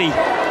sleepy,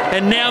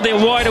 and now they're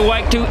wide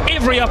awake to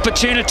every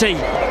opportunity.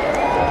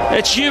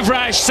 It's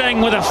Yuvraj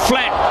Singh with a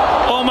flat,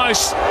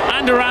 almost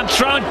underarm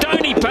throw.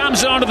 Dhoni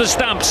palms it onto the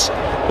stumps.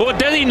 Or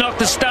did he knock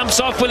the stumps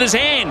off with his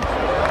hand?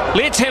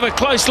 Let's have a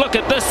close look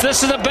at this.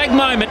 This is a big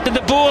moment. Did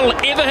the ball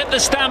ever hit the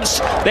stumps?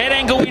 That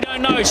angle we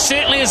don't know.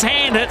 Certainly his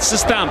hand hits the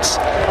stumps.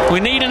 We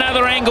need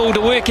another angle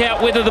to work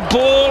out whether the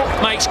ball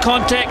makes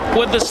contact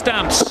with the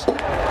stumps.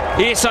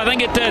 Yes, I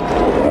think it did.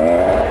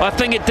 I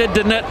think it did,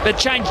 didn't it? It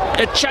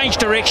changed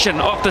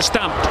direction off the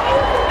stump.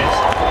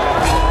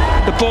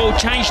 The ball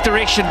changed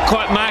direction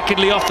quite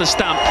markedly off the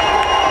stump.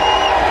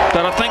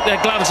 But I think the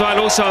gloves might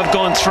also have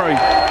gone through.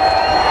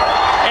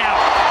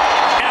 Out.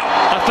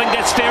 I think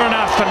that's fair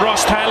enough, and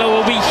Ross Taylor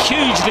will be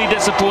hugely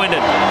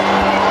disappointed.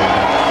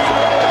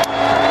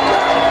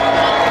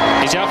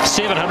 He's out for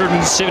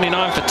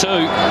 779 for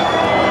 2.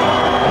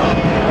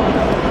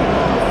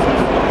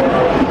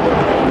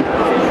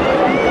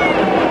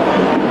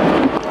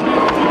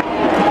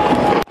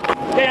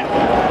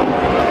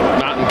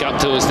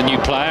 Is the new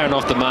player, and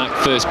off the mark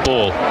first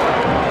ball. That's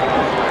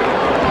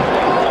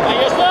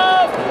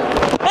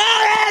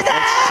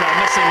a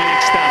missing leg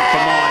stump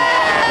for mine.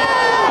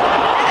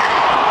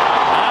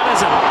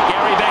 Artisan.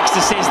 Gary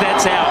Baxter says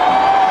that's out.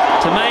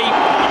 To me,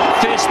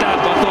 first up,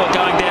 I thought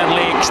going down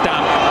leg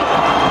stump.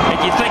 And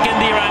you think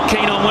India aren't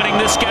keen on winning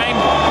this game?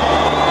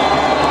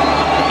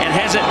 And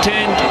has it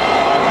turned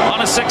on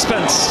a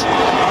sixpence?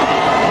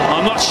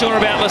 I'm not sure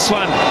about this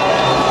one.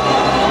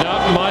 No,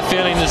 my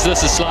feeling is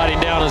this is sliding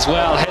down as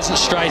well. Hasn't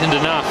straightened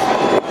enough.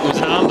 It was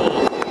an arm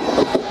ball.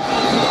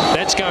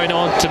 That's going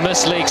on to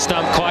miss leg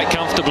stump quite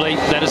comfortably.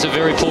 That is a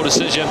very poor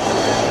decision.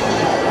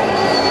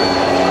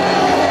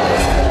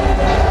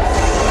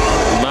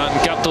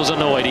 Martin Guptill's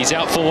annoyed. He's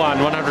out for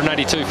 1,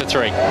 182 for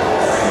 3.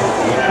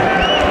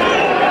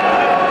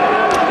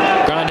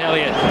 Grant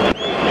Elliott.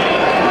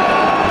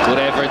 Good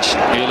average.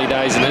 Early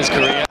days in his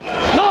career.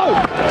 No!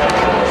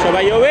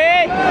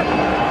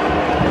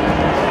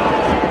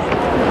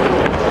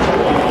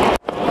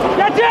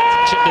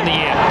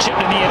 Chipped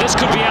in the air. This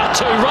could be out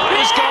too.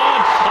 Ryder's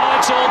gone. Oh,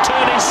 it's all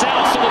turning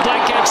south for the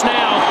Black Caps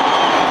now.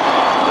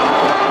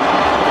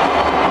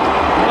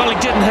 Well, he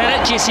didn't hit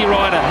it, Jesse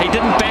Ryder. He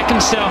didn't back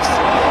himself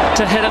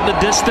to hit it the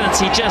distance.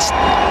 He just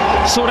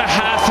sort of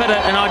half hit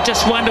it, and I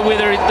just wonder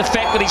whether the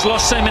fact that he's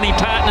lost so many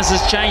partners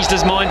has changed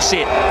his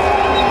mindset.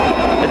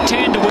 It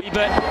turned a wee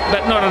bit,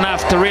 but not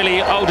enough to really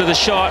alter the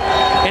shot,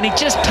 and he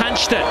just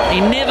punched it. He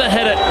never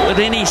hit it with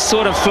any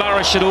sort of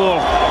flourish at all,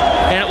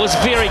 and it was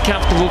very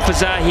comfortable for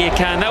Zaheer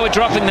Khan. They were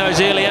dropping those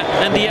earlier.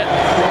 India,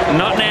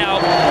 not now.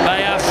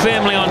 They are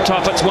firmly on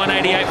top. It's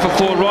 188 for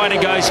 4. Ryder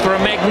goes for a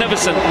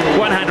magnificent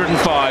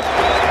 105.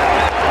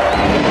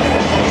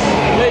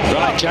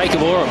 Right,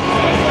 Jacob Oram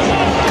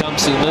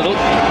comes to the middle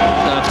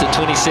after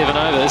 27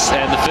 overs,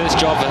 and the first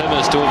job for him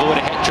is to avoid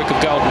a hat-trick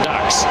of golden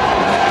ducks.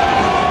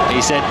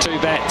 He's had 2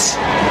 bats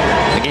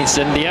against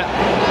India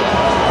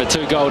for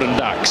 2 golden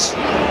ducks.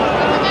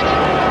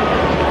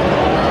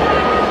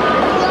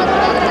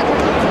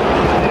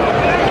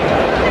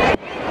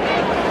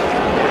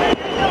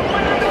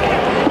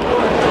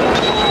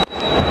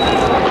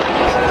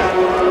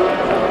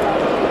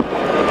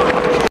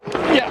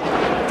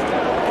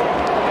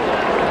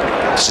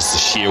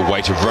 Sheer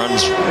weight of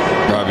runs,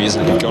 Ravi,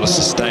 isn't it? You've got to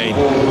sustain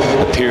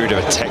a period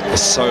of attack for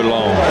so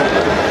long.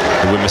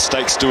 And when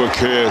mistakes do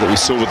occur, that we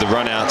saw with the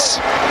run-outs,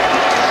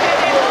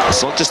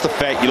 It's not just the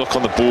fact you look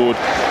on the board,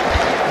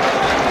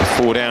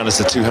 4 down as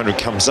the 200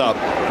 comes up,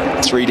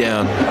 3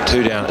 down,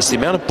 2 down. It's the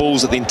amount of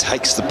balls that then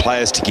takes the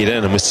players to get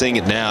in, and we're seeing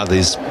it now.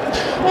 There's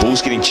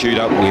balls getting chewed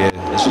up where,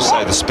 as you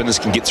say, the spinners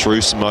can get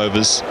through some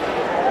overs.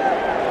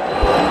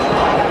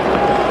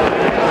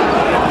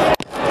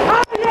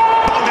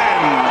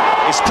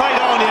 It's played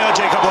on here,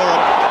 Jacob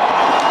Oram.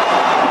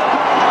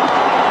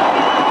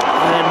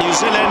 And New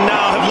Zealand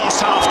now have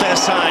lost half their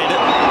side.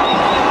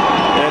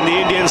 And the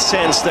Indians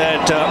sense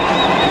that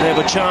they have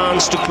a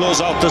chance to close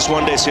out this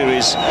one-day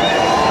series.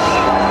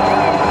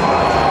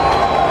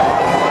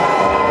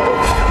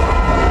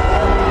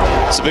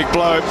 It's a big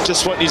blow,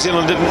 just what New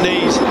Zealand didn't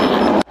need.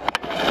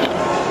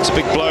 It's a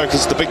big blow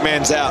because the big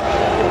man's out.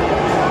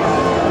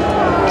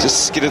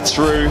 Just skidded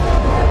through,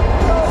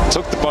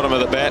 took the bottom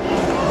of the bat.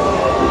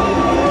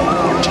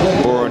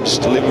 Boran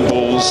just 11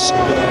 balls,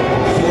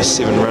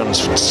 7 runs,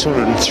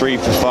 203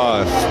 for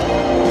 5.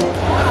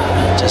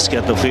 Just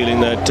get the feeling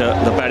that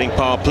the batting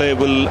power play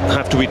will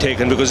have to be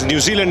taken because New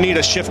Zealand need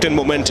a shift in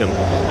momentum.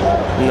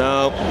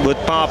 Now, with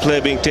power play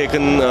being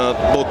taken,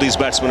 both these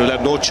batsmen will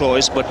have no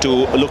choice but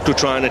to look to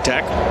try and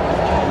attack.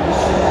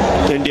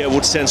 India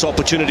would sense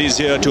opportunities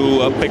here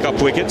to pick up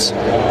wickets.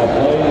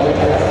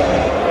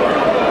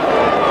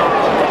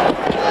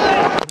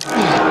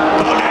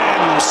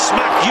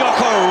 Smack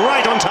Yorker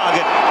right on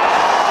target.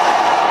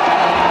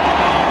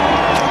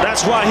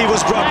 That's why he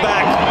was brought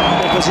back,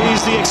 because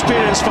he's the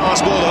experienced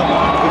fast bowler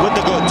with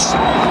the goods.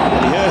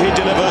 And here he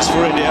delivers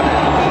for India.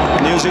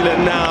 New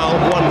Zealand now,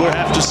 one would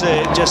have to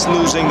say, just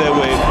losing their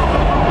way.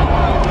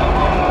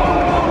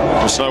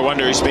 It's no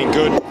wonder he's been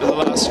good for the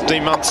last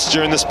 15 months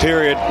during this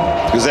period,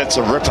 because that's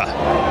a ripper.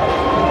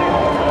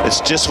 It's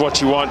just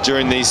what you want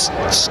during these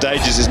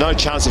stages. There's no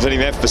chance of hitting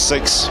that for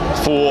 6,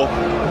 4.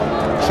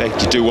 In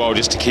fact, you do well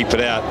just to keep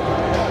it out.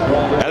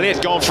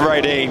 Elliott gone for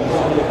 18.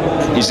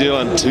 New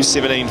Zealand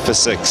 217 for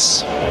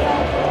 6.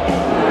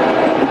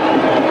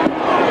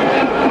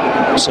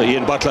 So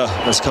Ian Butler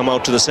has come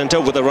out to the centre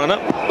with a runner.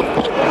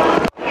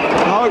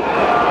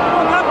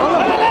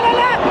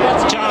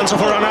 Chance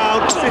of a run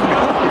out.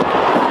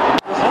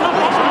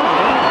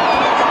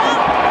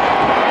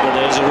 But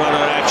there's a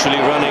runner actually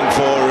running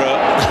for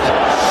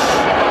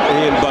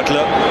Ian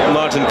Butler.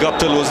 Martin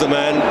Guptill was the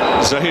man.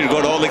 Zaheer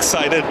got all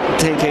excited,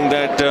 thinking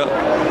that the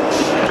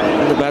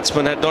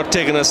batsman had not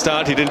taken a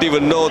start. He didn't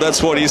even know.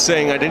 That's what he's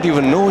saying. I didn't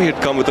even know he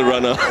had come with a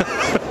runner.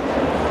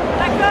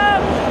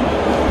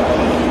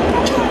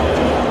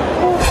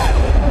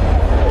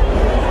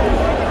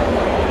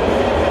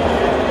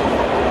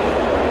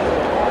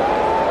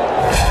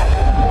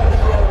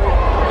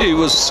 He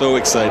was so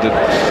excited.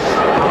 Another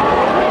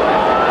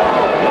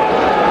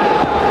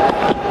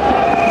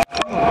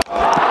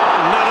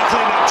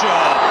clean-up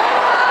job.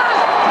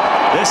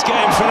 This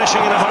game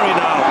finishing in a hurry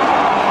now.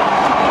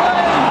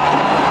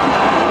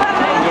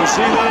 New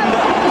Zealand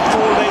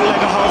folding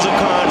like a house of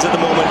cards at the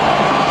moment.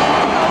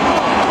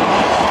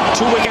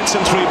 2 wickets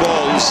and 3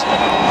 balls.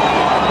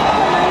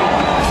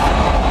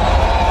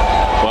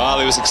 Well,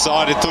 he was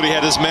excited, thought he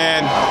had his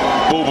man.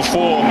 Ball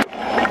before.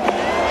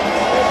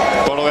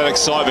 Bottle that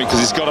excitement because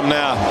he's got him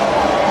now.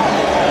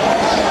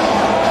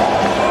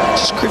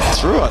 Just crept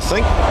through, I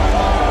think.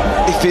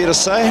 Be fair to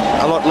say.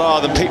 A lot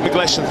lower than Pete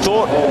McGlashan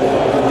thought.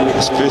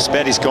 His first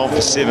bat, he's gone for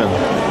 7.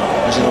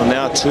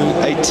 Now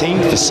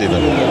 218 for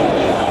 7.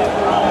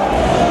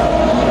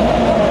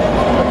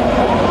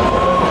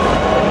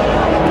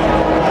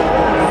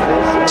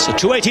 So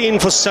 218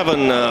 for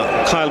 7.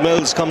 Kyle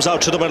Mills comes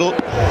out to the middle.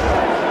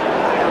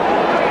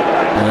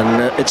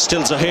 And it's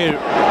still Zaheer.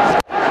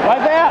 Right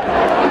there.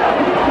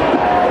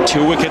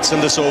 2 wickets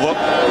in this over.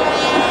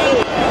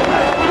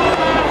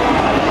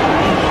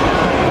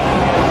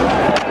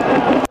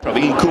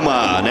 Praveen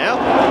Kumar now.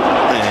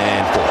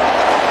 And 4.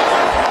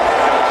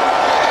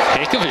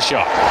 Heck of a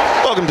shot.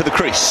 Welcome to the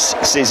crease,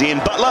 says Ian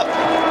Butler.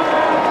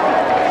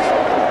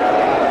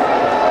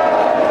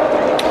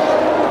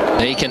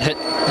 He can hit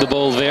the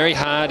ball very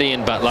hard,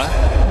 Ian Butler.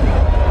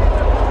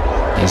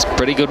 He's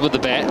pretty good with the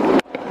bat.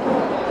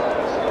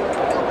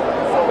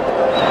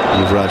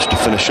 Yuvraj to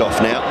finish off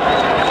now.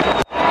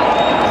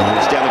 And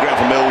it's down the ground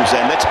for Mills,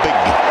 and that's big.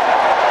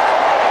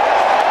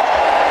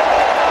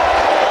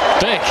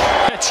 Big.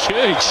 That's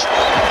huge.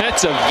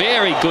 That's a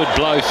very good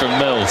blow from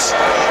Mills.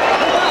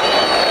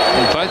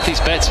 And both these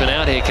batsmen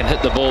out here can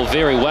hit the ball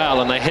very well,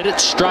 and they hit it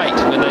straight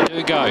when they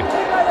do go.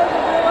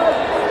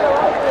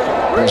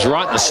 It was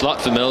right in the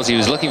slot for Mills. He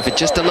was looking for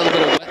just a little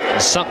bit of width,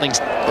 and something's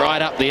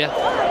right up there.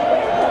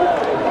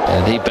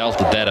 And he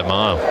belted that a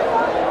mile.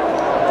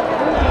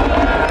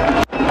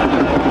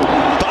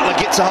 Butler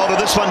gets a hold of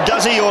this one,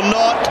 does he or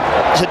not?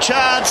 There's a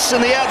chance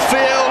in the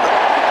outfield.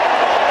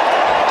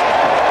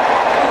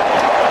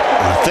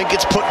 I think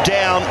it's put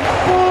down.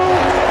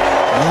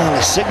 Oh,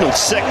 they signalled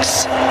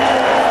 6.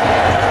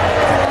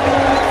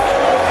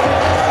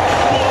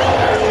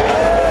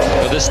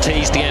 Well, this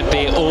tee's going to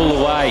be all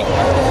the way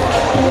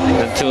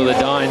until the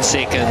dying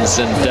seconds,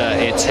 and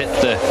it's hit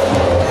the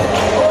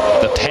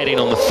padding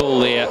on the full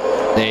there.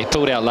 Yeah, he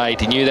pulled out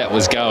late. He knew that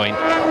was going.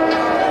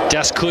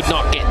 just could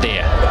not get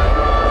there.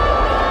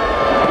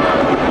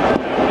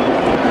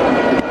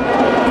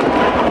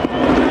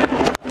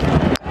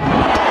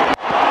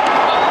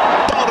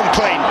 Bowled him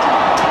clean.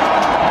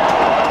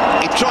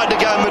 He tried to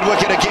go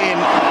mid-wicket again.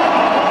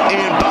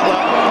 Ian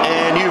Butler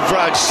and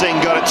Yuvraj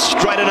Singh got it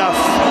straight enough.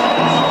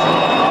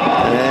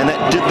 And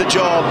that did the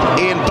job.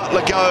 Ian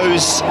Butler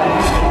goes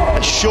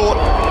a short,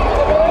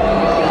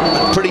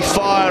 pretty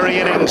fiery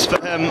innings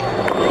for him,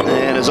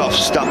 and is off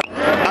stump,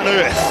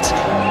 unearthed.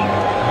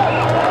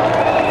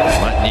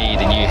 Might need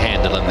a new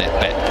handle in that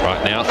bat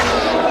right now.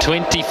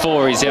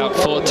 24 he's out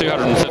for,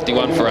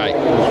 251 for 8.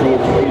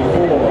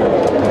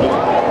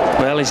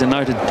 Well, he's a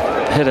noted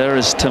hitter,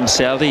 is Tim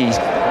Southee. He's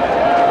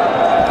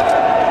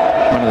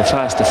one of the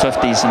faster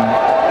 50s in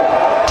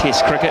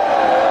Test cricket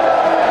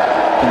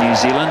for New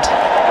Zealand.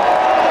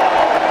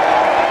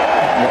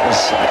 That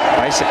was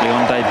basically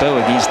on debut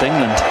against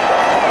England.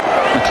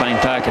 McLean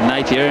Park and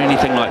Napier,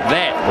 anything like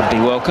that would be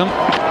welcome.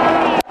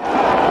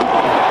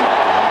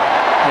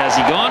 How's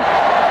he gone?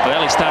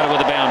 Well, he started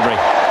with a boundary.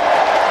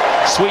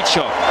 Sweet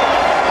shot.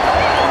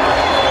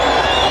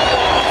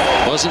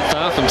 Wasn't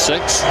far from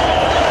 6.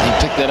 He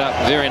picked that up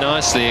very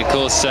nicely. Of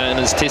course, in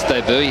his Test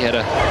debut, he had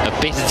a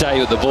better day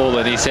with the ball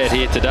than he's had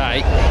here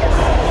today.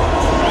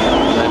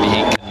 Maybe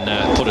he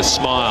can put a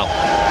smile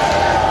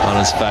on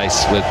his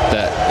face with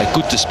a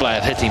good display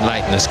of hitting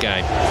late in this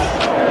game.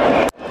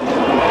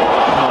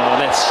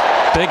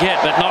 Big hit,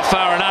 but not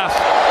far enough.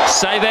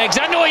 Sehwag's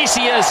a noise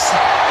he is.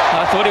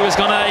 I thought he was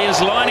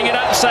lining it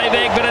up,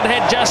 Sehwag, but it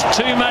had just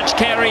too much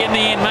carry in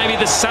the end. Maybe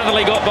the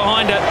Southerly got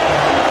behind it,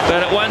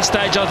 but at one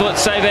stage I thought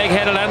Sehwag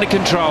had it under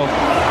control.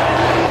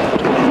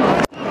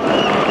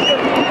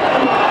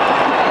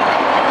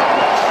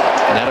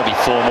 And that'll be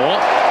 4 more.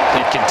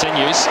 It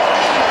continues.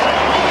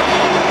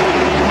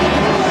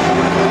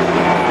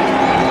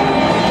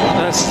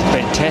 That's a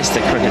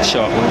fantastic cricket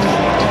shot.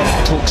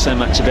 We've talked so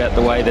much about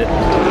the way that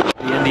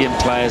the Indian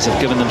players have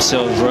given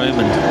themselves room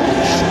and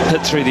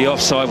hit through the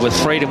offside with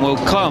freedom. Well,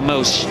 Kyle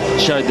Mills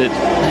showed that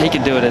he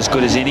can do it as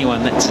good as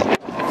anyone. That's a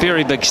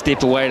very big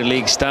step away to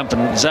leg stump,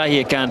 and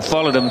Zaheer Khan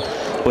followed him,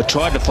 or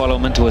tried to follow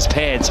him into his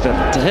pads,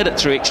 but to hit it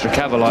through extra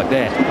cover like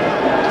that,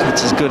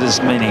 it's as good as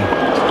many.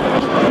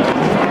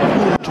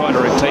 Tried to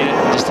repeat it,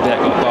 just about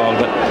got bowled,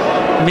 but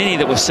many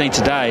that we've seen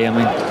today, I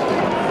mean,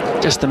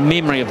 just the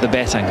memory of the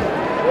batting.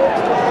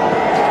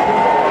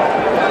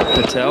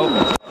 Patel.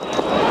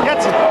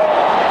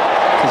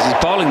 Because he's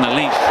bowling the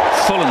length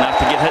full enough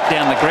to get hit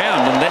down the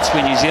ground, and that's where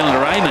New Zealand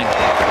are aiming.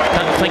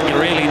 Don't think you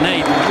really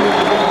need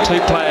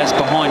 2 players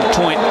behind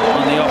point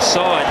on the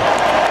offside.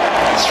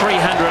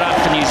 300 up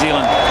for New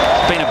Zealand.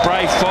 It's been a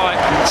brave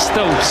fight, and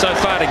still so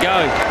far to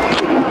go.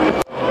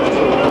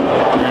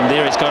 And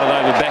there he's got it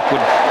over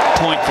backward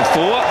point for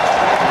 4.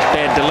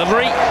 Bad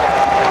delivery.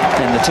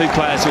 And the 2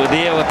 players who were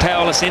there were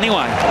powerless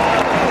anyway.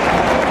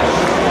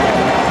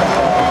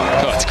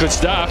 Oh, it's good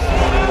stuff.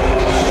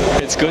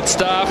 It's good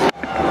stuff.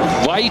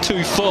 Way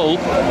too full.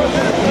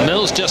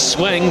 Mills just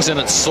swings and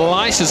it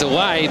slices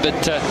away,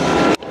 but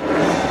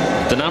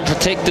an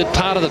unprotected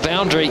part of the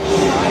boundary. Oh,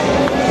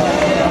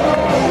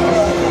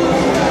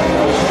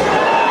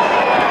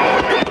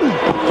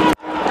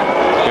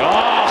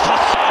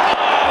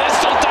 this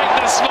will take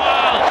the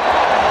smile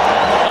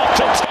off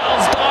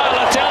Patel's dial,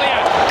 I tell you,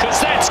 because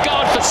that's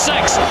gone for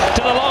 6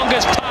 to the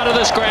longest part of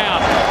this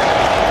ground.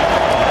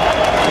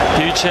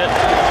 Huge hit.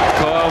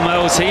 Kyle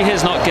Mills, he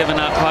has not given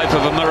up hope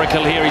of a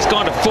miracle here. He's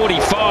gone to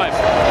 45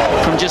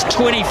 from just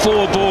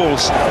 24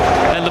 balls.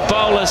 And the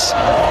bowlers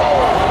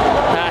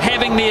are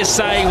having their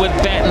say with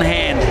bat in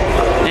hand.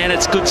 And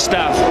it's good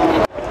stuff.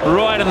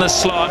 Right in the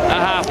slot, a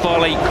half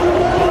volley.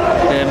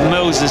 And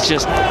Mills is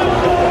just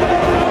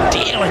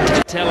dealing to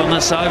Patel on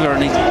this over,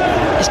 and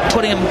he's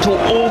putting him to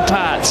all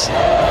parts.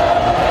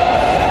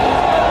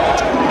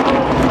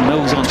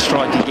 Mills on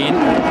strike again.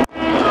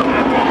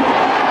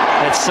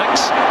 That's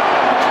 6.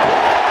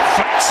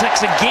 Flat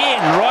 6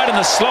 again, right in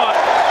the slot.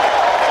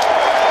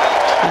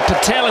 And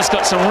Patel has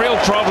got some real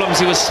problems.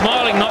 He was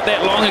smiling not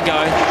that long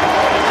ago.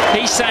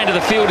 He's saying to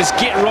the fielders,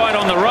 get right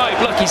on the rope.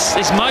 Look,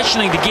 he's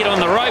motioning to get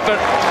on the rope, but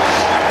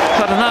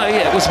I don't know,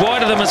 it was wide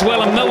of them as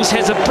well, and Mills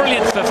has a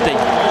brilliant 50.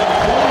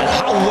 And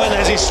how well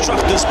has he struck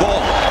this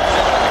ball?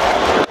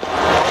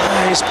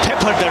 He's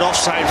peppered that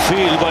offside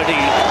field, but he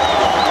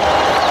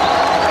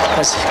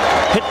has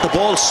hit the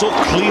ball so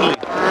cleanly.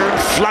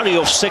 A flurry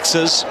of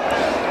 6s.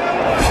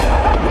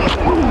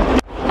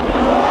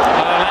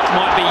 That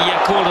might be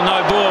called a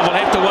no ball. We'll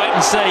have to wait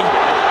and see.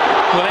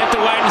 We'll have to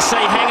wait and see.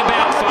 Hang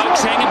about,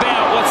 folks. Hang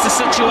about. What's the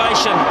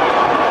situation?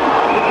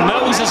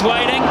 Mills is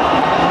waiting.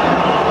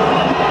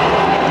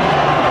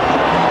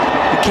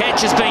 The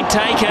catch has been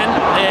taken,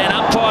 and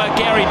umpire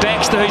Gary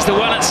Baxter, who's the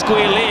one at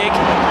square leg,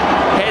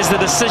 has the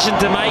decision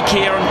to make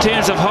here in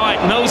terms of height.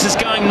 Mills is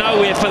going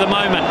nowhere for the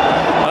moment.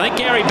 I think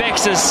Gary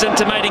Baxter's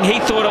intimating he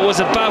thought it was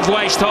above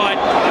waist height,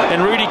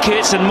 and Rudy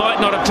Kurtzen might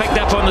not have picked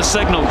up on the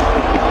signal.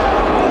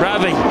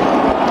 Ravi.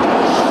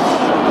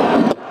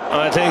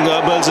 I think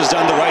Mills has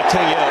done the right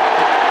thing here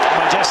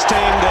by just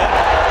staying there.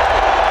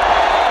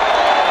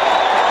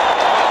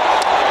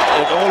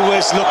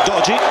 always look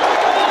dodgy.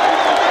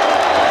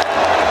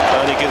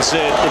 And you can say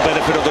the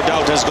benefit of the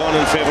doubt has gone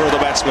in favour of the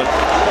batsman.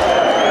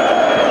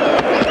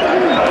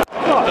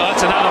 Oh,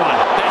 that's another one.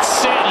 That's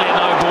certainly a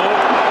no ball.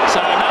 So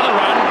another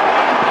run,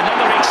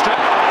 another extra.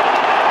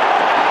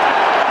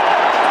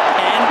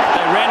 And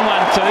they ran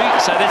one through,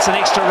 so that's an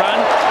extra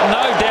run.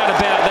 No doubt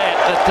about that.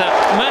 But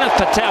Manaf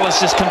Patel has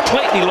just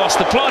completely lost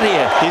the plot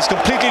here. He's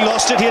completely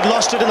lost it. He had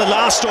lost it in the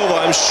last over.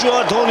 I'm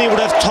sure Dhoni would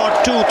have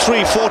thought 2,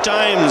 3, 4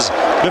 times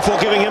before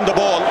giving him the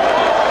ball.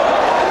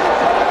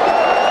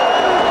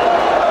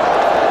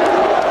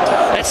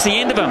 That's the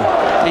end of him.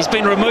 He's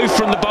been removed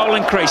from the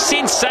bowling crease.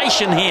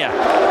 Sensation here.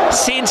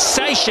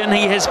 Sensation.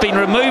 He has been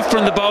removed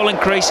from the bowling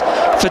crease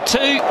for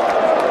 2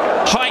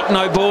 height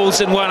no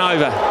balls in 1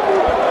 over.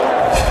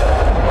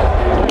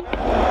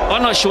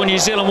 I'm not sure New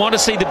Zealand want to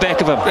see the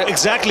back of him.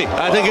 Exactly.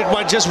 I think it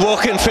might just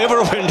work in favour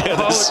of India.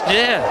 Oh,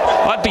 yeah.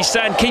 I'd be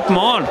saying keep him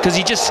on, because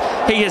he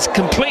has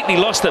completely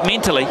lost it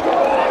mentally.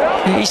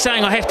 He's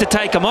saying I have to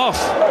take him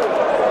off.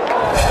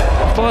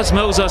 If I was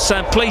Mills, I was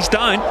saying please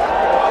don't.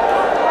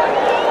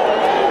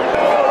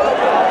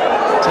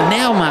 So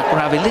now, Mark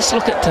Ravi, let's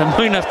look at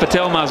Munaf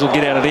Patel. Might as well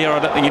get out of there. I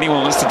don't think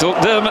anyone wants to talk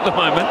to him at the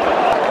moment.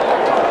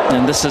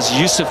 And this is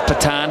Yusuf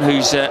Pathan,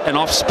 who's an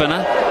off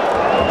spinner.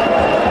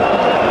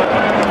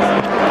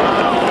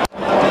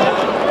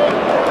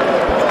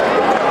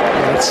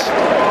 That's a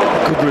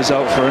good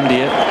result for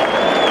India.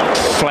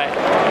 Flat,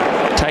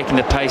 taking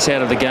the pace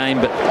out of the game,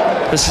 but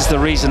this is the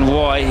reason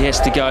why he has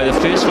to go. The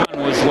first one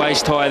was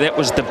waist high. That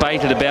was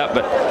debated about,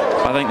 but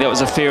I think that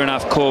was a fair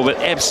enough call.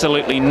 But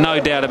absolutely no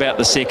doubt about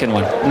the second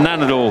one.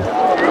 None at all.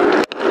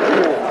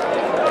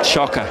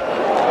 Shocker.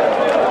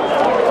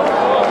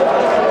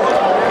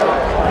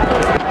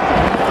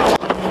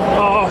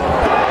 Oh,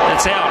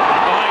 that's out.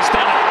 Oh, he's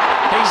done it.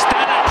 He's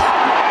done it.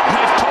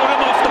 They've pulled him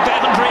off the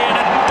boundary in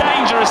a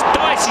dangerous,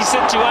 dicey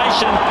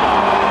situation.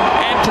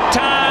 And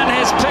Pathan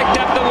has picked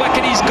up the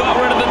wicket. He's got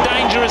rid of the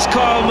dangerous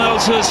Kyle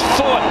Mills, who has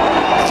fought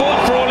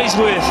for all he's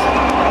worth.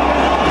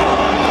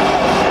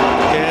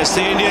 Yes,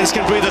 the Indians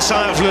can breathe a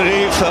sigh of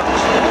relief. The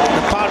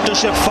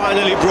partnership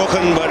finally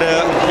broken, but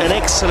an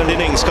excellent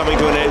innings coming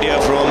to an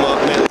India from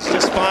Mills.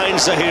 Just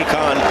finds Zaheer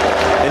Khan,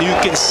 and you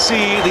can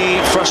see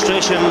the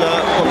frustration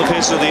on the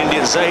face of the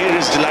Indians. Zaheer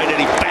is delighted.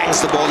 He bangs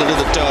the ball into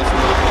the turf.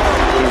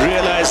 He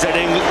realised that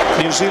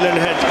New Zealand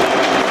had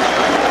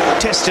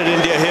tested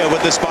India here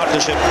with this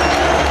partnership.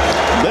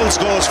 Mills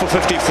goes for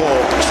 54.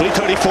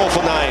 334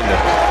 for 9.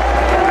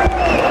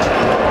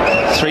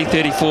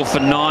 334 for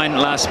 9,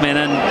 last man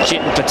in,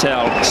 Chetan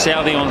Patel.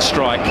 Southee on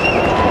strike.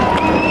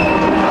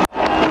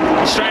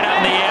 Straight up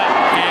in the air,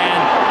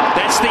 and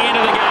that's the end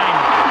of the game.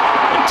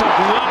 It took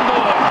 1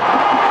 ball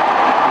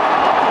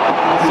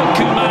for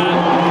Kumar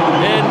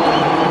in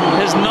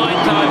his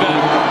 9th over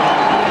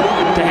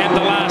to have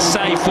the last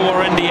say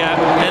for India.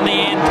 In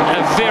the end,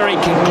 a very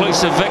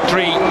conclusive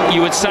victory,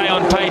 you would say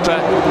on paper.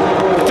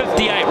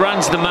 58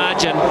 runs the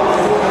margin.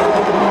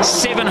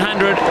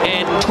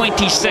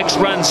 726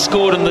 runs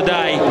scored in the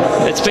day.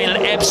 It's been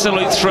an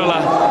absolute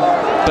thriller,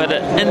 but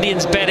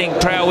Indians' batting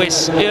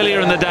prowess earlier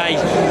in the day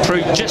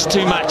proved just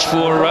too much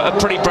for a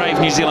pretty brave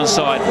New Zealand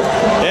side.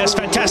 Yes,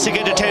 fantastic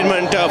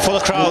entertainment for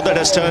the crowd that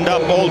has turned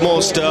up.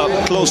 Almost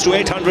close to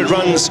 800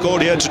 runs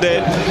scored here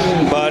today,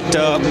 but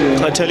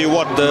I tell you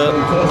what, the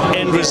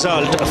end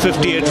result of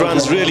 58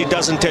 runs really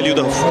doesn't tell you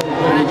the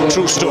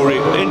true story.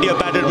 India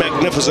batted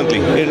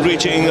magnificently in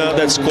reaching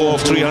that score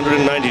of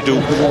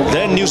 392.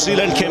 Then New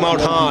Zealand came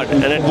out hard,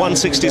 and at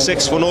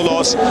 166 for no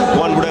loss,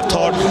 one would have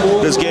thought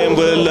this game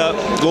will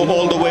go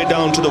all the way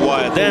down to the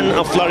wire. Then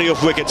a flurry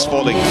of wickets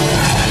falling.